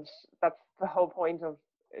that's the whole point of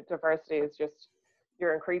diversity, is just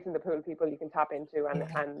you're increasing the pool of people you can tap into,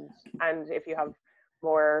 and if you have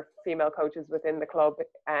more female coaches within the club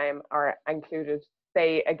are included,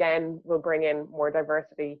 they again will bring in more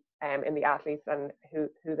diversity in the athletes and who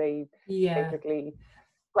they basically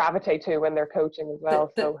gravitate to when they're coaching as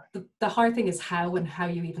well. The hard thing is how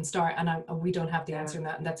you even start, and we don't have the answer in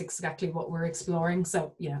that, and that's exactly what we're exploring.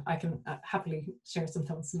 So I can happily share some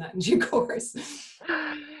thoughts on that in due course.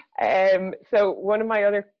 So one of my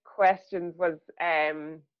other questions was,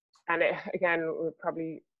 again, we're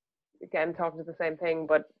probably talking to the same thing,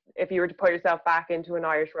 but if you were to put yourself back into an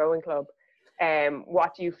Irish rowing club,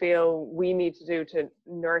 what do you feel we need to do to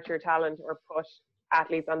nurture talent or push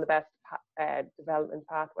athletes on the best development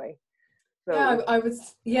pathway? So I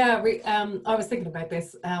was thinking about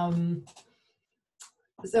this.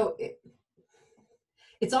 So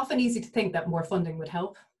it's often easy to think that more funding would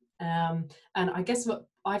help. And I guess what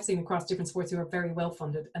I've seen across different sports who are very well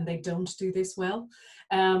funded, and they don't do this well.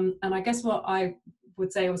 And I guess what I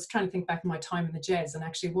would say, I was trying to think back in my time in the Jes, and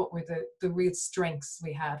actually what were the real strengths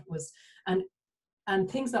we had was, and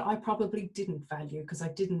things that I probably didn't value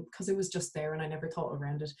because it was just there and I never thought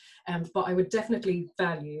around it. But I would definitely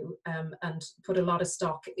value and put a lot of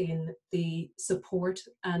stock in the support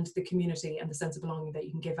and the community and the sense of belonging that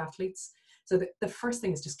you can give athletes. So the first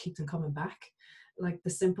thing is just keep them coming back. Like the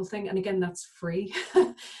simple thing, and again, that's free.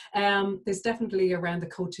 There's definitely around the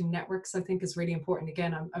coaching networks, I think is really important.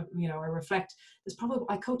 Again, I reflect,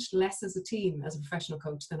 I coached less as a team as a professional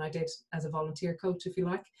coach than I did as a volunteer coach, if you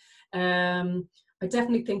like. I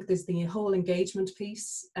definitely think there's the whole engagement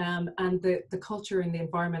piece, and the culture and the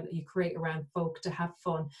environment that you create around folk to have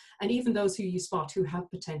fun. And even those who you spot who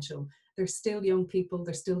have potential, they're still young people,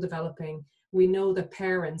 they're still developing. We know that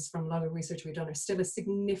parents, from a lot of research we've done, are still a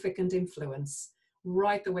significant influence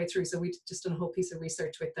right the way through. So we just done a whole piece of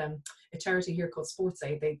research with a charity here called Sports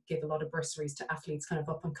Aid. They give a lot of bursaries to athletes kind of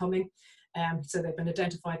up and coming. So they've been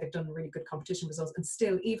identified, they've done really good competition results, and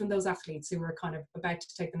still even those athletes who are kind of about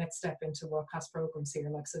to take the next step into world-class programs here,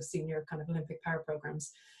 like so senior kind of Olympic power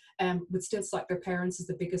programs, would still cite their parents as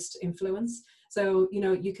the biggest influence. So, you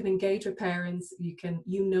know, you can engage with parents,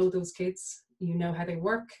 you know those kids, you know how they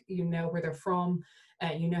work, you know where they're from,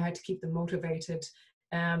 you know how to keep them motivated.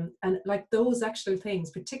 And like those actual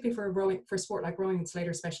things, particularly for sport like rowing and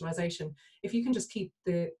Slater specialization, if you can just keep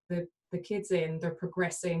the kids in, they're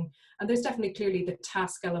progressing. And there's definitely clearly the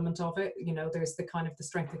task element of it. You know, there's the kind of the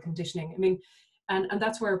strength and conditioning. I mean, and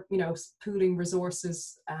that's where, you know, pooling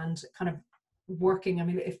resources and kind of working. I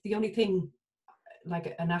mean, if the only thing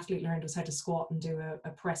like an athlete learned was how to squat and do a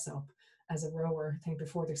press up as a rower, I think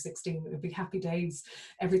before they're 16, it would be happy days.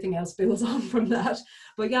 Everything else builds on from that.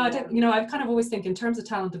 But yeah, you know, I've kind of always think in terms of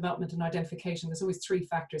talent development and identification, there's always three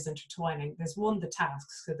factors intertwining. There's one, the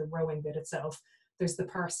tasks, so the rowing bit itself. There's the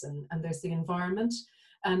person, and there's the environment.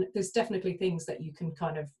 And there's definitely things that you can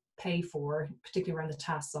kind of pay for, particularly around the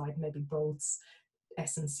task side, maybe boats,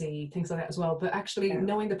 S&C, things like that as well. But actually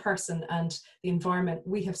knowing the person and the environment,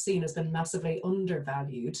 we have seen has been massively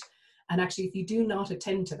undervalued. And actually, if you do not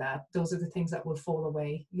attend to that, those are the things that will fall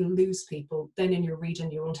away. You'll lose people. Then in your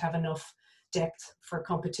region, you won't have enough depth for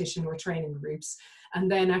competition or training groups. And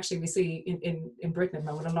then actually we see in Britain at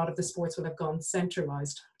the moment, a lot of the sports will have gone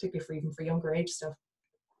centralized, particularly for even for younger age stuff.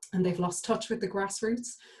 And they've lost touch with the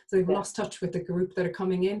grassroots. So they've lost touch with the group that are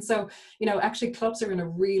coming in. So, you know, actually clubs are in a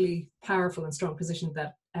really powerful and strong position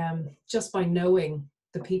that just by knowing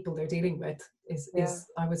the people they're dealing with is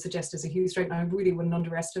I would suggest is a huge strength. And I really wouldn't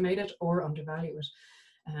underestimate it or undervalue it.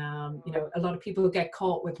 You know, a lot of people get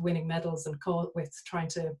caught with winning medals and caught with trying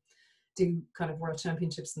to do kind of world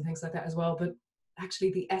championships and things like that as well. But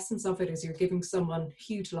actually the essence of it is you're giving someone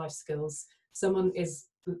huge life skills. Someone is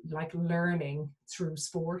like learning through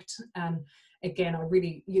sport. And again,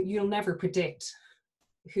 you'll never predict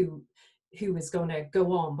who is going to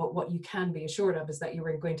go on, but what you can be assured of is that you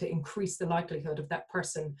are going to increase the likelihood of that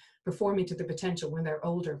person performing to the potential when they're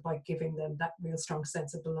older by giving them that real strong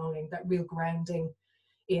sense of belonging, that real grounding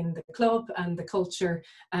in the club and the culture,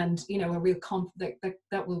 and you know, a real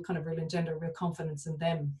that will kind of really engender real confidence in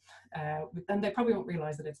them, and they probably won't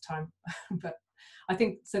realize that it's time. But I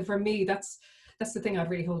think so for me, that's the thing I'd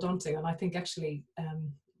really hold on to. And I think actually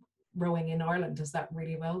rowing in Ireland does that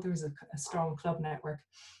really well. There's a strong club network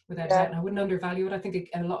without doubt, and I wouldn't undervalue it. I think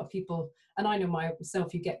a lot of people, and I know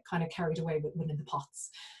myself, you get kind of carried away with winning the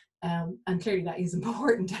pots. And clearly that is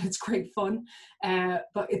important and it's great fun,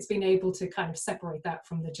 but it's been able to kind of separate that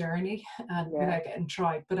from the journey and without getting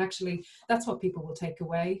tried. But actually that's what people will take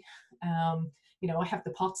away. You know, I have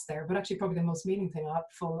the pots there, but actually probably the most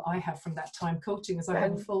meaningful I have from that time coaching is I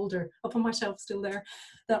have a folder up on my shelf still there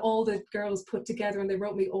that all the girls put together, and they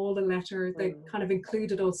wrote me all the letter. They kind of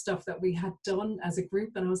included all stuff that we had done as a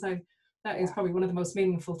group, and I was like, that is probably one of the most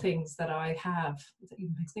meaningful things that I have. It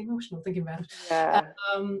even makes me emotional thinking about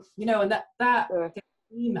it. You know, and that gives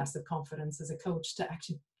me massive confidence as a coach to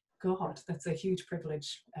actually, God, that's a huge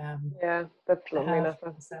privilege. That's lovely,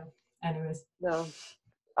 Neasa. So, anyways. No,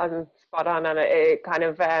 I'm spot on, and it kind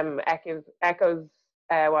of echoes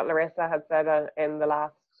what Larissa had said in the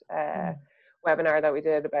last webinar that we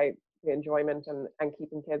did about the enjoyment and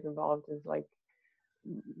keeping kids involved is like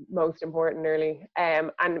most important nearly. And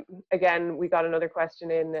again, we got another question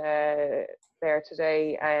in there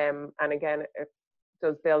today, and again it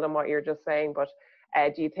does build on what you're just saying, but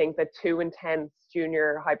do you think that too intense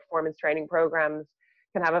junior high performance training programs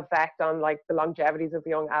can have effect on like the longevities of the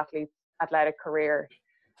young athletes' athletic career?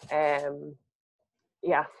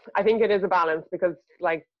 Yeah, I think it is a balance, because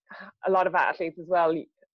like a lot of athletes as well,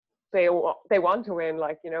 they want to win,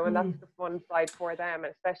 like, you know, and that's the fun side for them,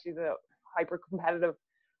 and especially the hyper competitive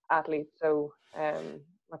athletes. So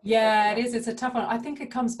yeah, it is. It's a tough one. I think it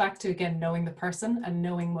comes back to, again, knowing the person and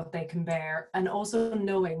knowing what they can bear, and also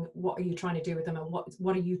knowing what are you trying to do with them and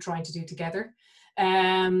what are you trying to do together.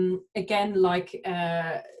 Again, like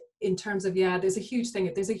in terms of, there's a huge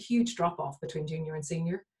thing. There's a huge drop off between junior and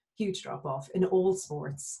senior. Huge drop off in all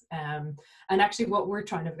sports. And actually what we're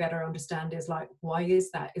trying to better understand is like, why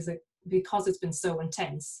is that? Is it because it's been so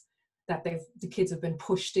intense that the kids have been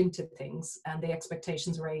pushed into things and the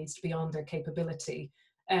expectations raised beyond their capability,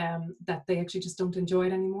 that they actually just don't enjoy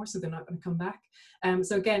it anymore, so they're not going to come back.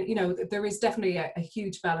 So again, you know, there is definitely a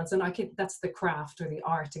huge balance, and that's the craft or the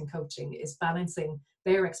art in coaching, is balancing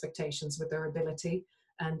their expectations with their ability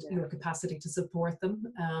and your capacity to support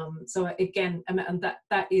them. So again, and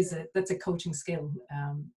that's a coaching skill,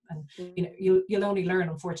 and you know, you'll only learn,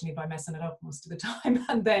 unfortunately, by messing it up most of the time,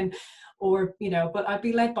 and then, or you know, but I'd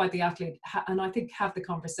be led by the athlete, and I think have the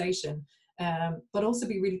conversation, but also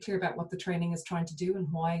be really clear about what the training is trying to do and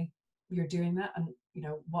why you're doing that, and you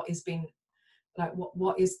know, what is being like,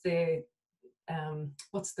 what is the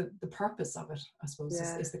what's the purpose of it, I suppose,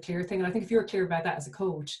 is the clear thing. And I think if you're clear about that as a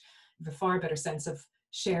coach, you have a far better sense of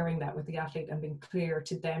sharing that with the athlete and being clear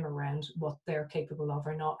to them around what they're capable of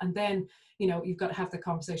or not. And then, you know, you've got to have the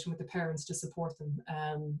conversation with the parents to support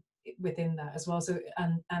them within that as well. So,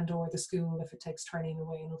 and or the school if it takes training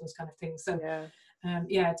away and all those kind of things. So,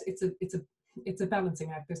 it's a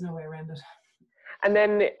balancing act. There's no way around it. And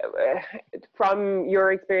then from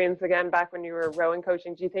your experience, again, back when you were rowing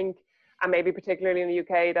coaching, do you think, and maybe particularly in the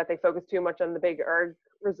UK, that they focus too much on the big erg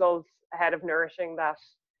results ahead of nourishing that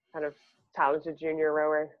kind of talented junior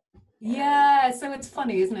rower? Yeah, so it's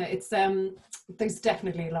funny, isn't it? It's there's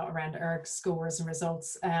definitely a lot around erg scores and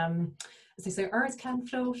results. As they say, ergs can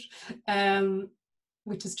float,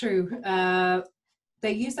 which is true.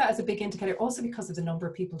 They use that as a big indicator, also because of the number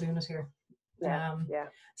of people doing it here.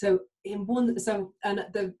 So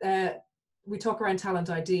we talk around talent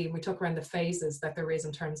ID, and we talk around the phases that there is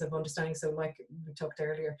in terms of understanding. So like we talked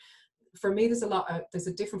earlier, for me, there's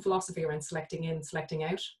a different philosophy around selecting in, selecting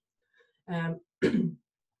out.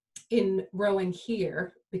 In rowing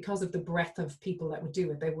here, because of the breadth of people that would do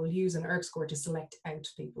it, they will use an erg score to select out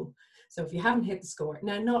people. So if you haven't hit the score,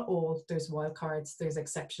 now not all, there's wild cards, there's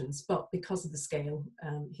exceptions, but because of the scale,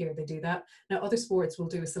 here they do that. Now other sports will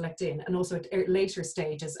do a select in, and also at later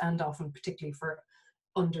stages, and often particularly for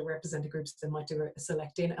underrepresented groups, they might do a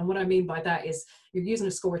select in. And what I mean by that is you're using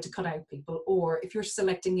a score to cut out people, or if you're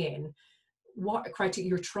selecting in, what criteria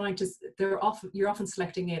you're trying to, you're often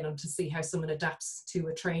selecting in on to see how someone adapts to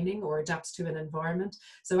a training or adapts to an environment.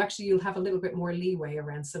 So actually you'll have a little bit more leeway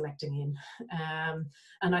around selecting in.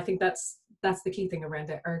 And I think that's the key thing around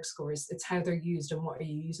the erg scores. It's how they're used and what are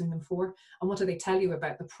you using them for, and what do they tell you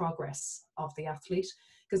about the progress of the athlete.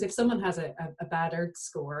 Because if someone has a bad erg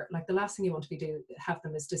score, like the last thing you want to have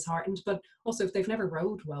them is disheartened, but also if they've never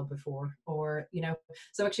rowed well before, or, you know,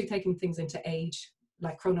 so actually taking things into age,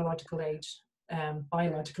 like chronological age,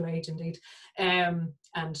 biological age indeed,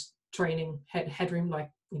 and training headroom, like,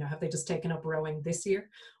 you know, have they just taken up rowing this year,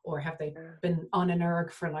 or have they been on an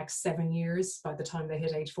erg for like 7 years by the time they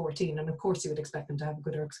hit age 14? And of course you would expect them to have a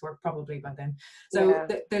good erg score probably by then. So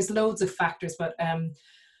there's loads of factors, but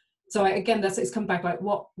so again, it's come back like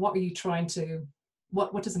what are you trying to,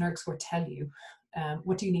 what does an erg score tell you?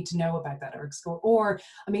 What do you need to know about that erg score? Or,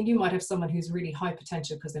 I mean, you might have someone who's really high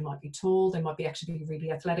potential because they might be tall, they might be actually be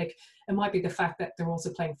really athletic. It might be the fact that they're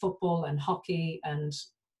also playing football and hockey and,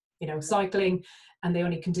 you know, cycling, and they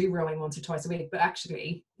only can do rowing once or twice a week. But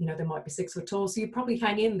actually, you know, they might be 6 foot tall. So you'd probably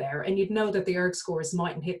hang in there, and you'd know that the erg scores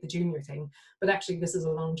mightn't hit the junior thing, but actually this is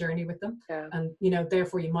a long journey with them. And, you know,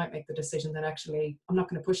 therefore you might make the decision that actually I'm not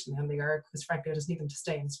going to push them on the erg because frankly I just need them to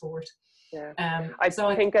stay in sport.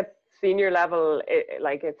 I think at senior level,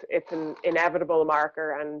 it's an inevitable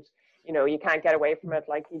marker, and you know you can't get away from it.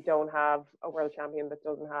 Like, you don't have a world champion that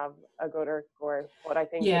doesn't have a good erg score, but I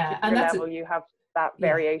think at junior level you have that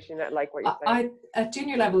variation at, like what you're saying. At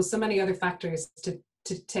junior level, so many other factors to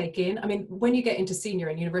take in. I mean, when you get into senior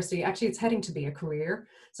and university, actually it's heading to be a career,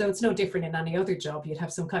 so it's no different in any other job. You'd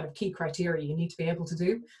have some kind of key criteria you need to be able to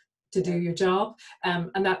do your job,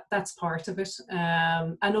 and that's part of it.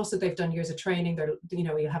 And also they've done years of training. They're, you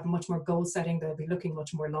know, you'll have much more goal setting. They'll be looking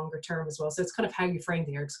much more longer term as well. So it's kind of how you frame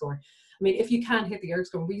the erg score. I mean, if you can't hit the erg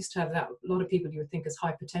score, we used to have that, a lot of people you would think is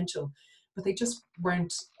high potential, but they just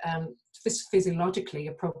weren't physiologically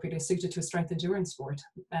appropriately suited to a strength endurance sport,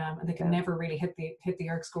 and they can never really hit the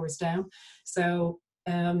erg scores down. So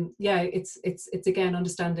it's again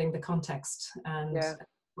understanding the context and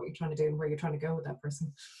what you're trying to do and where you're trying to go with that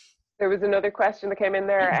person. There was another question that came in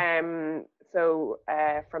there.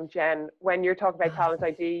 From Jen, when you're talking about talent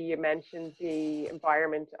ID, you mentioned the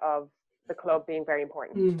environment of the club being very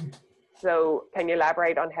important. So can you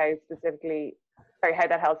elaborate on how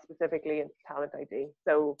that helps specifically in talent ID?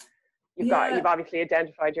 So you've obviously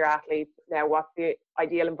identified your athletes. Now, what's the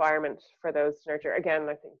ideal environment for those to nurture? Again,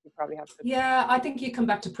 I think you probably have to. Yeah, I think you come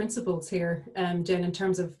back to principles here, Jen, in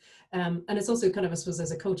terms of, and it's also kind of, I suppose,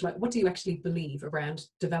 as a coach, like, what do you actually believe around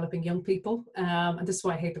developing young people? And this is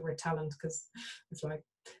why I hate the word talent, because it's like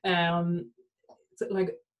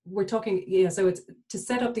we're talking, so it's to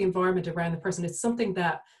set up the environment around the person. It's something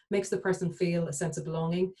that makes the person feel a sense of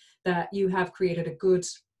belonging, that you have created a good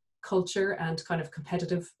culture and kind of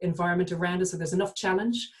competitive environment around it, so there's enough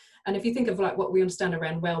challenge. And if you think of like what we understand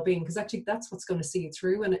around well-being, because actually that's what's going to see you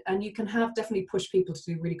through, and you can have definitely push people to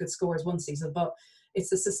do really good scores one season, but it's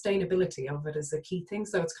the sustainability of it is a key thing.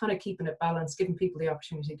 So it's kind of keeping it balanced, giving people the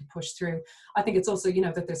opportunity to push through. I think it's also, you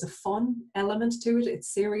know, that there's a fun element to it.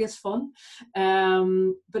 It's serious fun.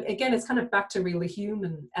 But again, it's kind of back to really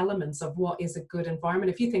human elements of what is a good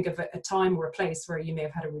environment. If you think of a time or a place where you may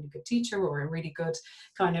have had a really good teacher or a really good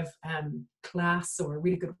kind of class or a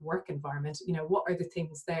really good work environment, you know, what are the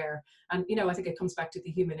things there? And, you know, I think it comes back to the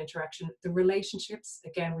human interaction, the relationships.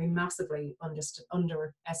 Again, we massively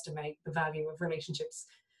underestimate the value of relationships.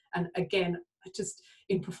 And again, just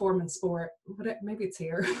in performance sport, maybe it's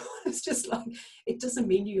here, it's just like, it doesn't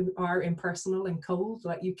mean you are impersonal and cold.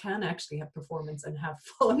 Like, you can actually have performance and have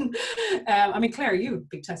fun. I mean, Claire, you would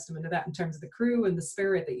be testament to that in terms of the crew and the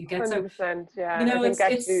spirit that you get. 100%, yeah. You know, I think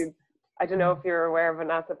actually, I don't know if you're aware of it,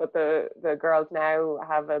 Neasa, but the girls now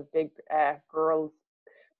have a big girls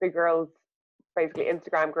basically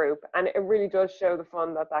Instagram group, and it really does show the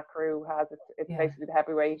fun that crew has. It's basically the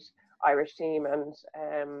heavyweight Irish team, and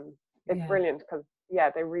it's brilliant because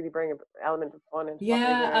they really bring an element of fun into what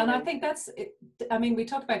they're doing. And I think that's it. I mean, we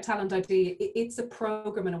talk about Talent ID. It's a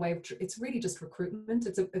program in a way of, it's really just recruitment.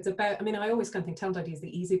 It's about, I mean, I always kind of think Talent ID is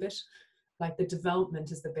the easy bit. Like, the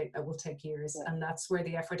development is the bit that will take years, and that's where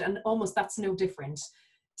the effort, and almost that's no different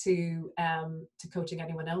to coaching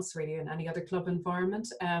anyone else really in any other club environment.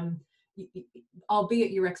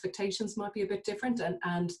 Albeit your expectations might be a bit different,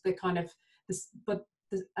 and the kind of this,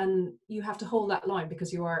 and you have to hold that line,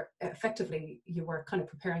 because you are kind of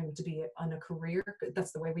preparing them to be on a career.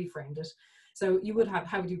 That's the way we framed it. So you would have,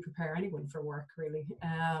 how would you prepare anyone for work really?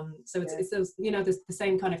 So it's those, you know, the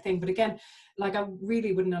same kind of thing. But again, like, I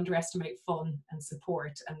really wouldn't underestimate fun and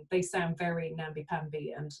support, and they sound very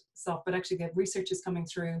namby-pamby and soft, but actually the research is coming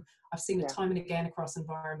through. I've seen it time and again across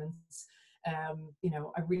environments. You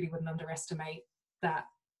know, I really wouldn't underestimate that,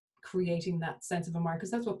 creating that sense of environment,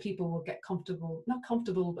 because that's what people will get not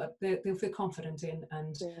comfortable, but they'll feel confident in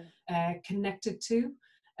and connected to.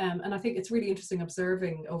 And I think it's really interesting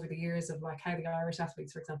observing over the years of like how the Irish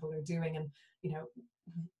athletes, for example, are doing, and, you know,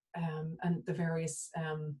 and the various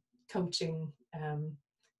coaching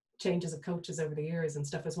changes of coaches over the years and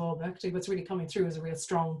stuff as well. But actually what's really coming through is a real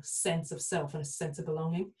strong sense of self and a sense of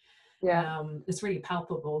belonging. It's really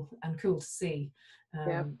palpable and cool to see.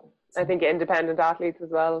 I think independent athletes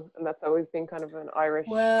as well, and that's always been kind of an Irish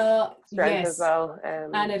strength as well.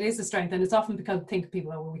 And it is a strength, and it's often because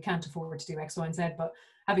people, oh, well, we can't afford to do X, Y, and Z. But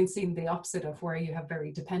having seen the opposite of where you have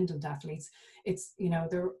very dependent athletes, it's, you know,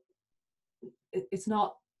 it's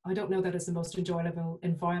not. I don't know that it's the most enjoyable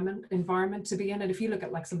environment to be in. And if you look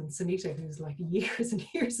at like someone Sunita, who's like years and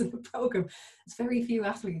years in the program, it's very few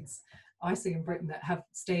athletes I see in Britain that have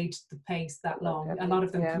stayed the pace that long. A lot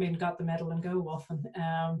of them come in, got the medal, and go off. And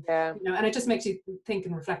you know, and it just makes you think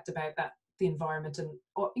and reflect about that, the environment, and,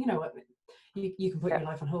 or, you know, you can put your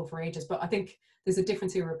life on hold for ages. But I think there's a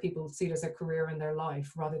difference here where people see it as a career in their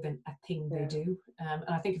life rather than a thing they do. And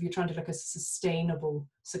I think if you're trying to look at a sustainable,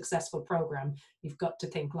 successful program, you've got to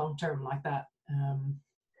think long term like that.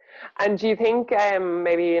 And do you think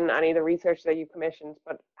maybe in any of the research that you've commissioned,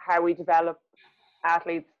 but how we develop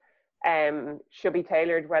athletes should be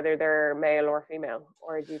tailored whether they're male or female,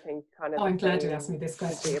 or do you think kind of? Oh, I'm glad you asked me this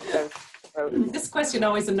question. This question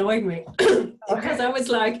always annoyed me because I was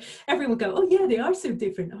like, everyone go, oh yeah, they are so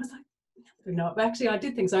different. I was like, no, actually I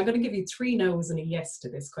did think so. I'm going to give you 3 no's and a yes to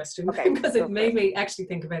this question, because it made me actually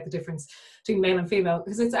think about the difference between male and female,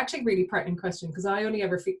 because it's actually a really pertinent question, because I only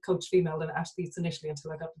ever coached female athletes initially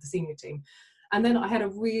until I got to the senior team. And then I had a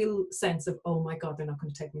real sense of, oh my God, they're not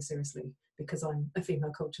going to take me seriously because I'm a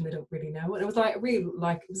female coach and they don't really know. And it was like real,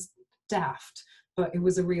 like, it was daft, but it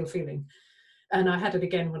was a real feeling. And I had it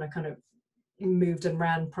again when I kind of moved and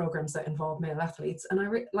ran programs that involved male athletes.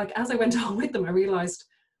 And like, as I went on with them, I realized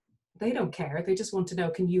they don't care. They just want to know,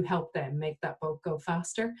 can you help them make that boat go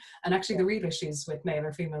faster? And actually the real issues with male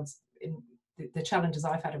or females, in the challenges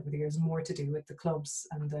I've had over the years, more to do with the clubs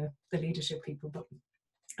and the leadership people, but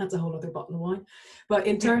that's a whole other bottle of wine. But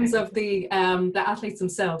in terms of the athletes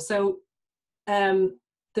themselves, so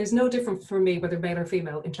there's no difference for me whether male or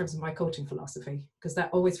female in terms of my coaching philosophy, because that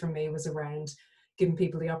always for me was around giving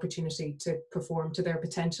people the opportunity to perform to their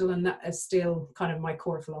potential, and that is still kind of my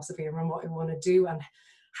core philosophy around what I want to do and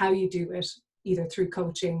how you do it, either through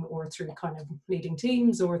coaching or through kind of leading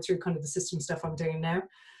teams or through kind of the system stuff I'm doing now.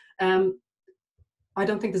 I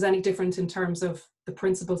don't think there's any difference in terms of the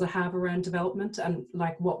principles I have around development and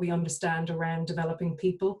like what we understand around developing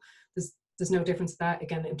people. There's no difference to that,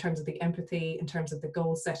 again, in terms of the empathy, in terms of the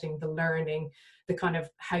goal setting, the learning, the kind of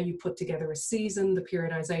how you put together a season, the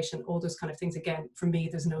periodization, all those kind of things. Again, for me,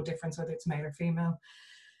 there's no difference whether it's male or female.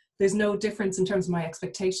 There's no difference in terms of my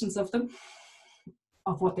expectations of them,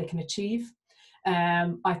 of what they can achieve.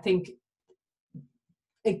 I think,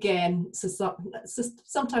 again,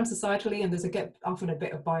 sometimes societally, and there's often a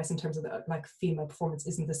bit of bias in terms of like female performance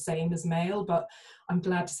isn't the same as male, but I'm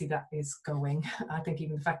glad to see that is going. I think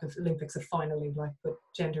even the fact that Olympics are finally like put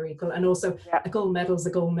gender equal, and also a gold medal is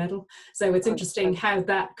a gold medal. So it's interesting how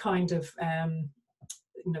that kind of,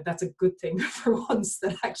 that's a good thing for once,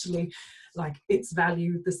 that actually like it's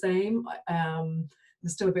valued the same.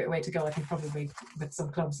 There's still a bit of way to go, I think, probably with some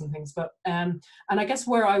clubs and things, but and I guess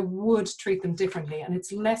where I would treat them differently, and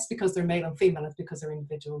it's less because they're male and female, it's because they're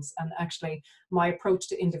individuals, and actually my approach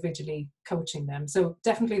to individually coaching them. So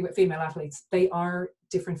definitely with female athletes, they are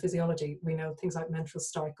different physiology. We know things like menstrual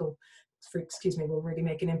cycle, will really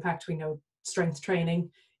make an impact. We know strength training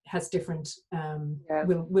has different,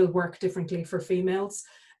 will work differently for females.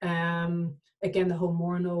 Again, the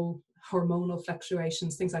hormonal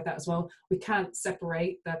fluctuations, things like that as well. We can't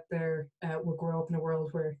separate that. We'll grow up in a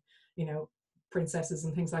world where, princesses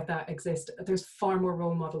and things like that exist. There's far more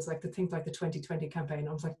role models, like the things like the 2020 campaign.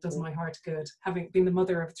 I was like, does my heart good, having been the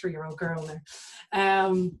mother of a 3-year-old girl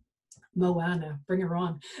now. Moana, bring her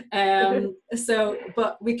on.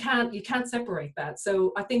 But you can't separate that.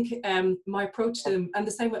 So I think my approach to them, and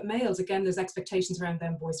the same with males, again, there's expectations around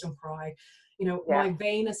them. Boys don't cry. My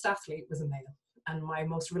vainest athlete was a male, and my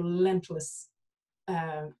most relentless,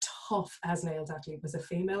 tough as nails athlete was a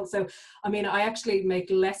female. So I mean, I actually make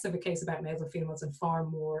less of a case about males and females and far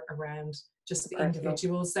more around just the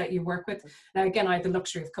individuals that you work with. Now again, I had the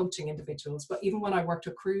luxury of coaching individuals, but even when I worked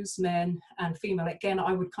with crews, men and female, again,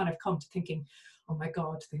 I would kind of come to thinking, oh my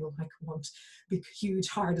God, they all like want big, huge,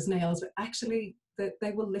 hard as nails, but actually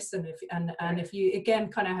they will listen if you, again,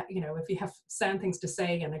 kind of, if you have sound things to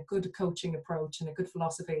say and a good coaching approach and a good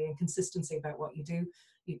philosophy and consistency about what you do,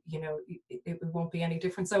 it won't be any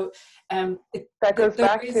different. So that goes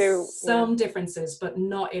back to some differences, but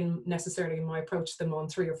not in necessarily my approach to them on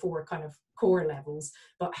 3 or 4 kind of core levels,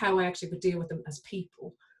 but how I actually would deal with them as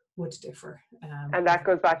people would differ. And that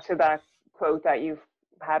goes back to that quote that you've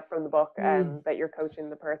had from the book, that you're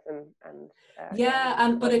coaching the person.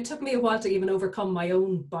 And but it took me a while to even overcome my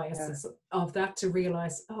own biases of that, to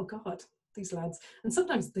realize, oh God, these lads, and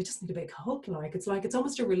sometimes they just need a big hug. It's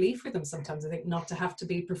almost a relief for them sometimes, I think, not to have to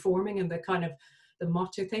be performing and the kind of the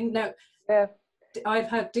macho thing. Now I've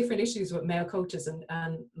had different issues with male coaches, and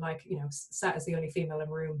like, sat as the only female in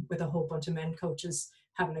a room with a whole bunch of men coaches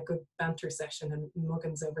having a good banter session, and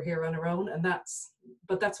Muggins over here on her own, and that's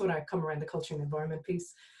when I come around the culture and environment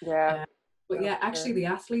piece. But actually the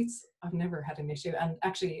athletes, I've never had an issue, and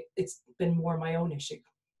actually it's been more my own issue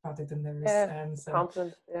rather than theirs.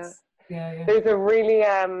 Confidence. There's a really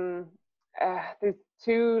there's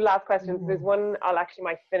 2 last questions. There's one I'll actually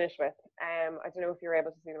might finish with. I don't know if you're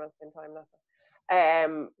able to see them at the same time,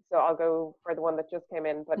 Neasa. So I'll go for the one that just came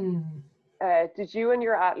in, but did you and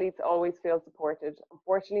your athletes always feel supported?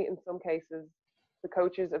 Unfortunately, in some cases, the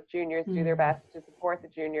coaches of juniors do their best to support the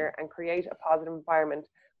junior and create a positive environment,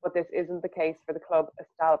 but this isn't the case for the club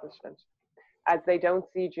establishment, as they don't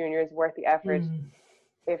see juniors worth the effort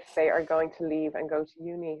if they are going to leave and go to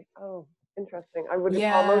uni. Oh, interesting. I would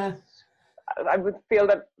feel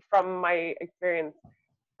that from my experience,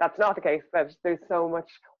 that's not the case, that there's so much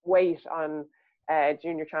weight on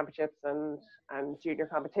junior championships and junior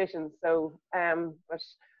competitions. So,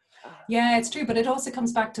 it's true, but it also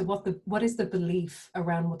comes back to what is the belief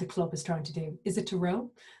around what the club is trying to do? Is it to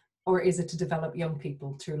row, or is it to develop young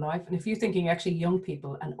people through life? And if you're thinking actually young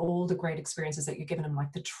people and all the great experiences that you're giving them,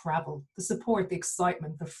 like the travel, the support, the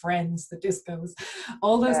excitement, the friends, the discos,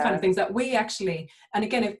 all those kind of things that we actually, and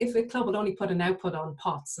again, if a club will only put an output on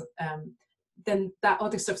pots, then that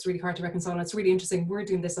other stuff's really hard to reconcile. And it's really interesting. We're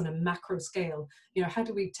doing this on a macro scale. How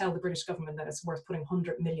do we tell the British government that it's worth putting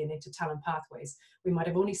 100 million into talent pathways? We might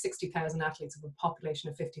have only 60,000 athletes of a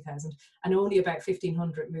population of 50,000, and only about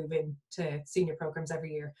 1,500 move into senior programs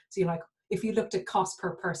every year. So if you looked at cost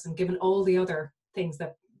per person, given all the other things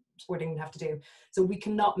that sporting have to do, so we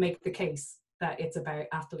cannot make the case that it's about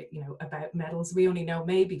about medals. We only know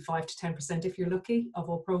maybe 5 to 10%, if you're lucky,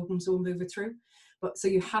 of all programs will move it through. But so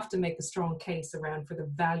you have to make a strong case around for the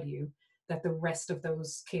value that the rest of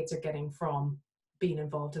those kids are getting from being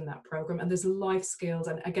involved in that program. And there's life skills.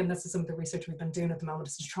 And again, that's some of the research we've been doing at the moment,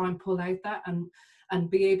 is to try and pull out that and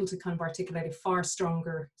be able to kind of articulate a far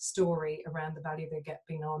stronger story around the value they get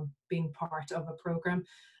being part of a program.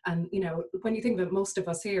 And, when you think that most of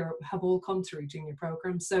us here have all come through junior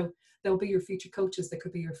programs, so they'll be your future coaches, they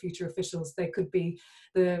could be your future officials, they could be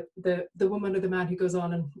the woman or the man who goes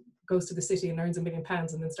goes to the city and earns £1 million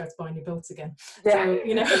and then starts buying you boats again. Yeah. So,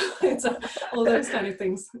 you know, it's all those kind of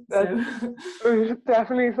things. So.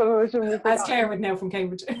 Definitely some of it. As Claire would know from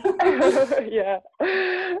Cambridge. Yeah.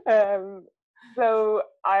 So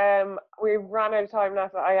we've run out of time now,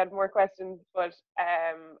 so I had more questions, but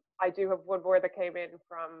I do have one more that came in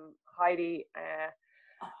from Heidi.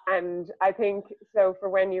 And I think, so for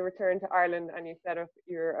when you return to Ireland and you set up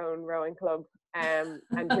your own rowing club, and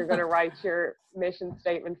you're going to write your mission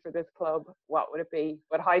statement for this club, what would it be?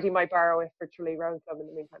 But Heidi might borrow it for Tralee Rowing Club in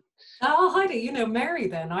the meantime. Oh, Heidi, you know Mary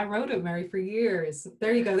then. I rowed with Mary for years.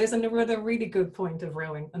 There you go. There's another really good point of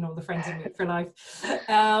rowing and all the friends you meet for life.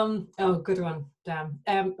 Oh, good one. Damn.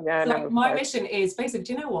 Yeah, so no, my mission is basically,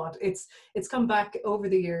 do you know what? It's come back over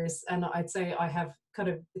the years, and I'd say I have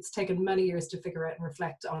it's taken many years to figure out and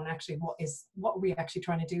reflect on actually what are we actually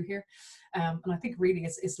trying to do here. And I think really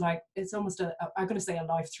it's like, it's almost I'm going to say a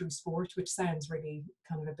life through sport, which sounds really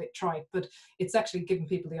kind of a bit trite, but it's actually giving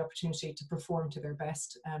people the opportunity to perform to their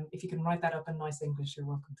best. If you can write that up in nice English, you're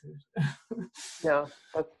welcome to it. No,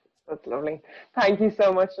 that's lovely. Thank you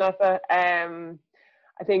so much, Neasa.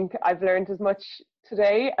 I think I've learned as much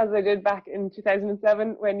today as I did back in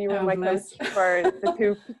 2007 when you were my coach for the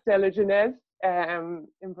Coupe de la Jeunesse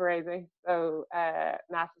in Varese. So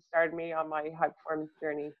Neasa started me on my high performance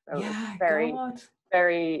journey. So yeah, it's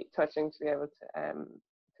very touching to be able to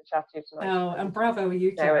chat to you tonight. Oh, and bravo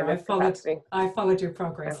you, Claire. I followed your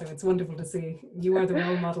progress, so it's wonderful to see. You are the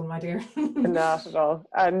role model, my dear. Not at all.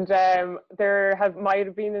 And there might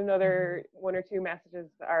have been another one or two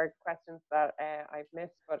messages or questions that I've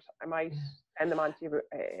missed, but I might send them on to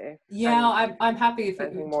you. I'm happy if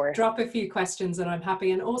you drop a few questions, and I'm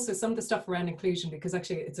happy. And also some of the stuff around inclusion, because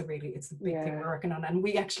actually it's the big thing we're working on, and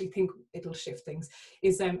we actually think it'll shift things,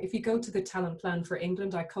 is if you go to the talent plan for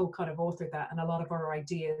England, I kind of authored that, and a lot of our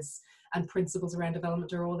ideas and principles around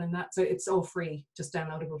development are all in that. So it's all free, just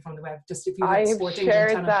downloadable from the web. Just if you want to support England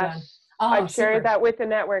talent plan. I've shared that with the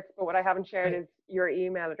network, but what I haven't shared is your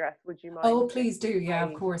email address. Would you mind? Oh, please do. Yeah,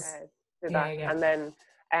 of course. Do that. And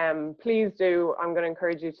then please do. I'm going to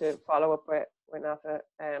encourage you to follow up with Neasa,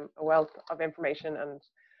 a wealth of information, and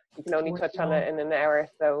you can only touch on it in an hour.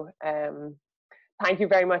 So thank you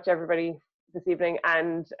very much, everybody, this evening.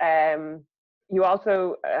 And you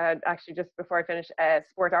also, actually, just before I finish,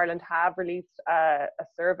 Sport Ireland have released a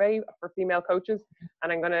survey for female coaches,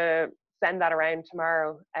 and I'm going to send that around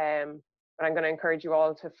tomorrow. But I'm going to encourage you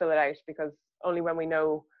all to fill it out, because only when we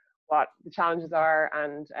know what the challenges are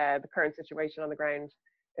and the current situation on the ground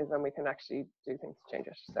is when we can actually do things to change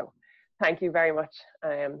it. So thank you very much.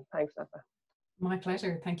 Thanks, Neasa. My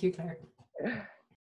pleasure. Thank you, Claire.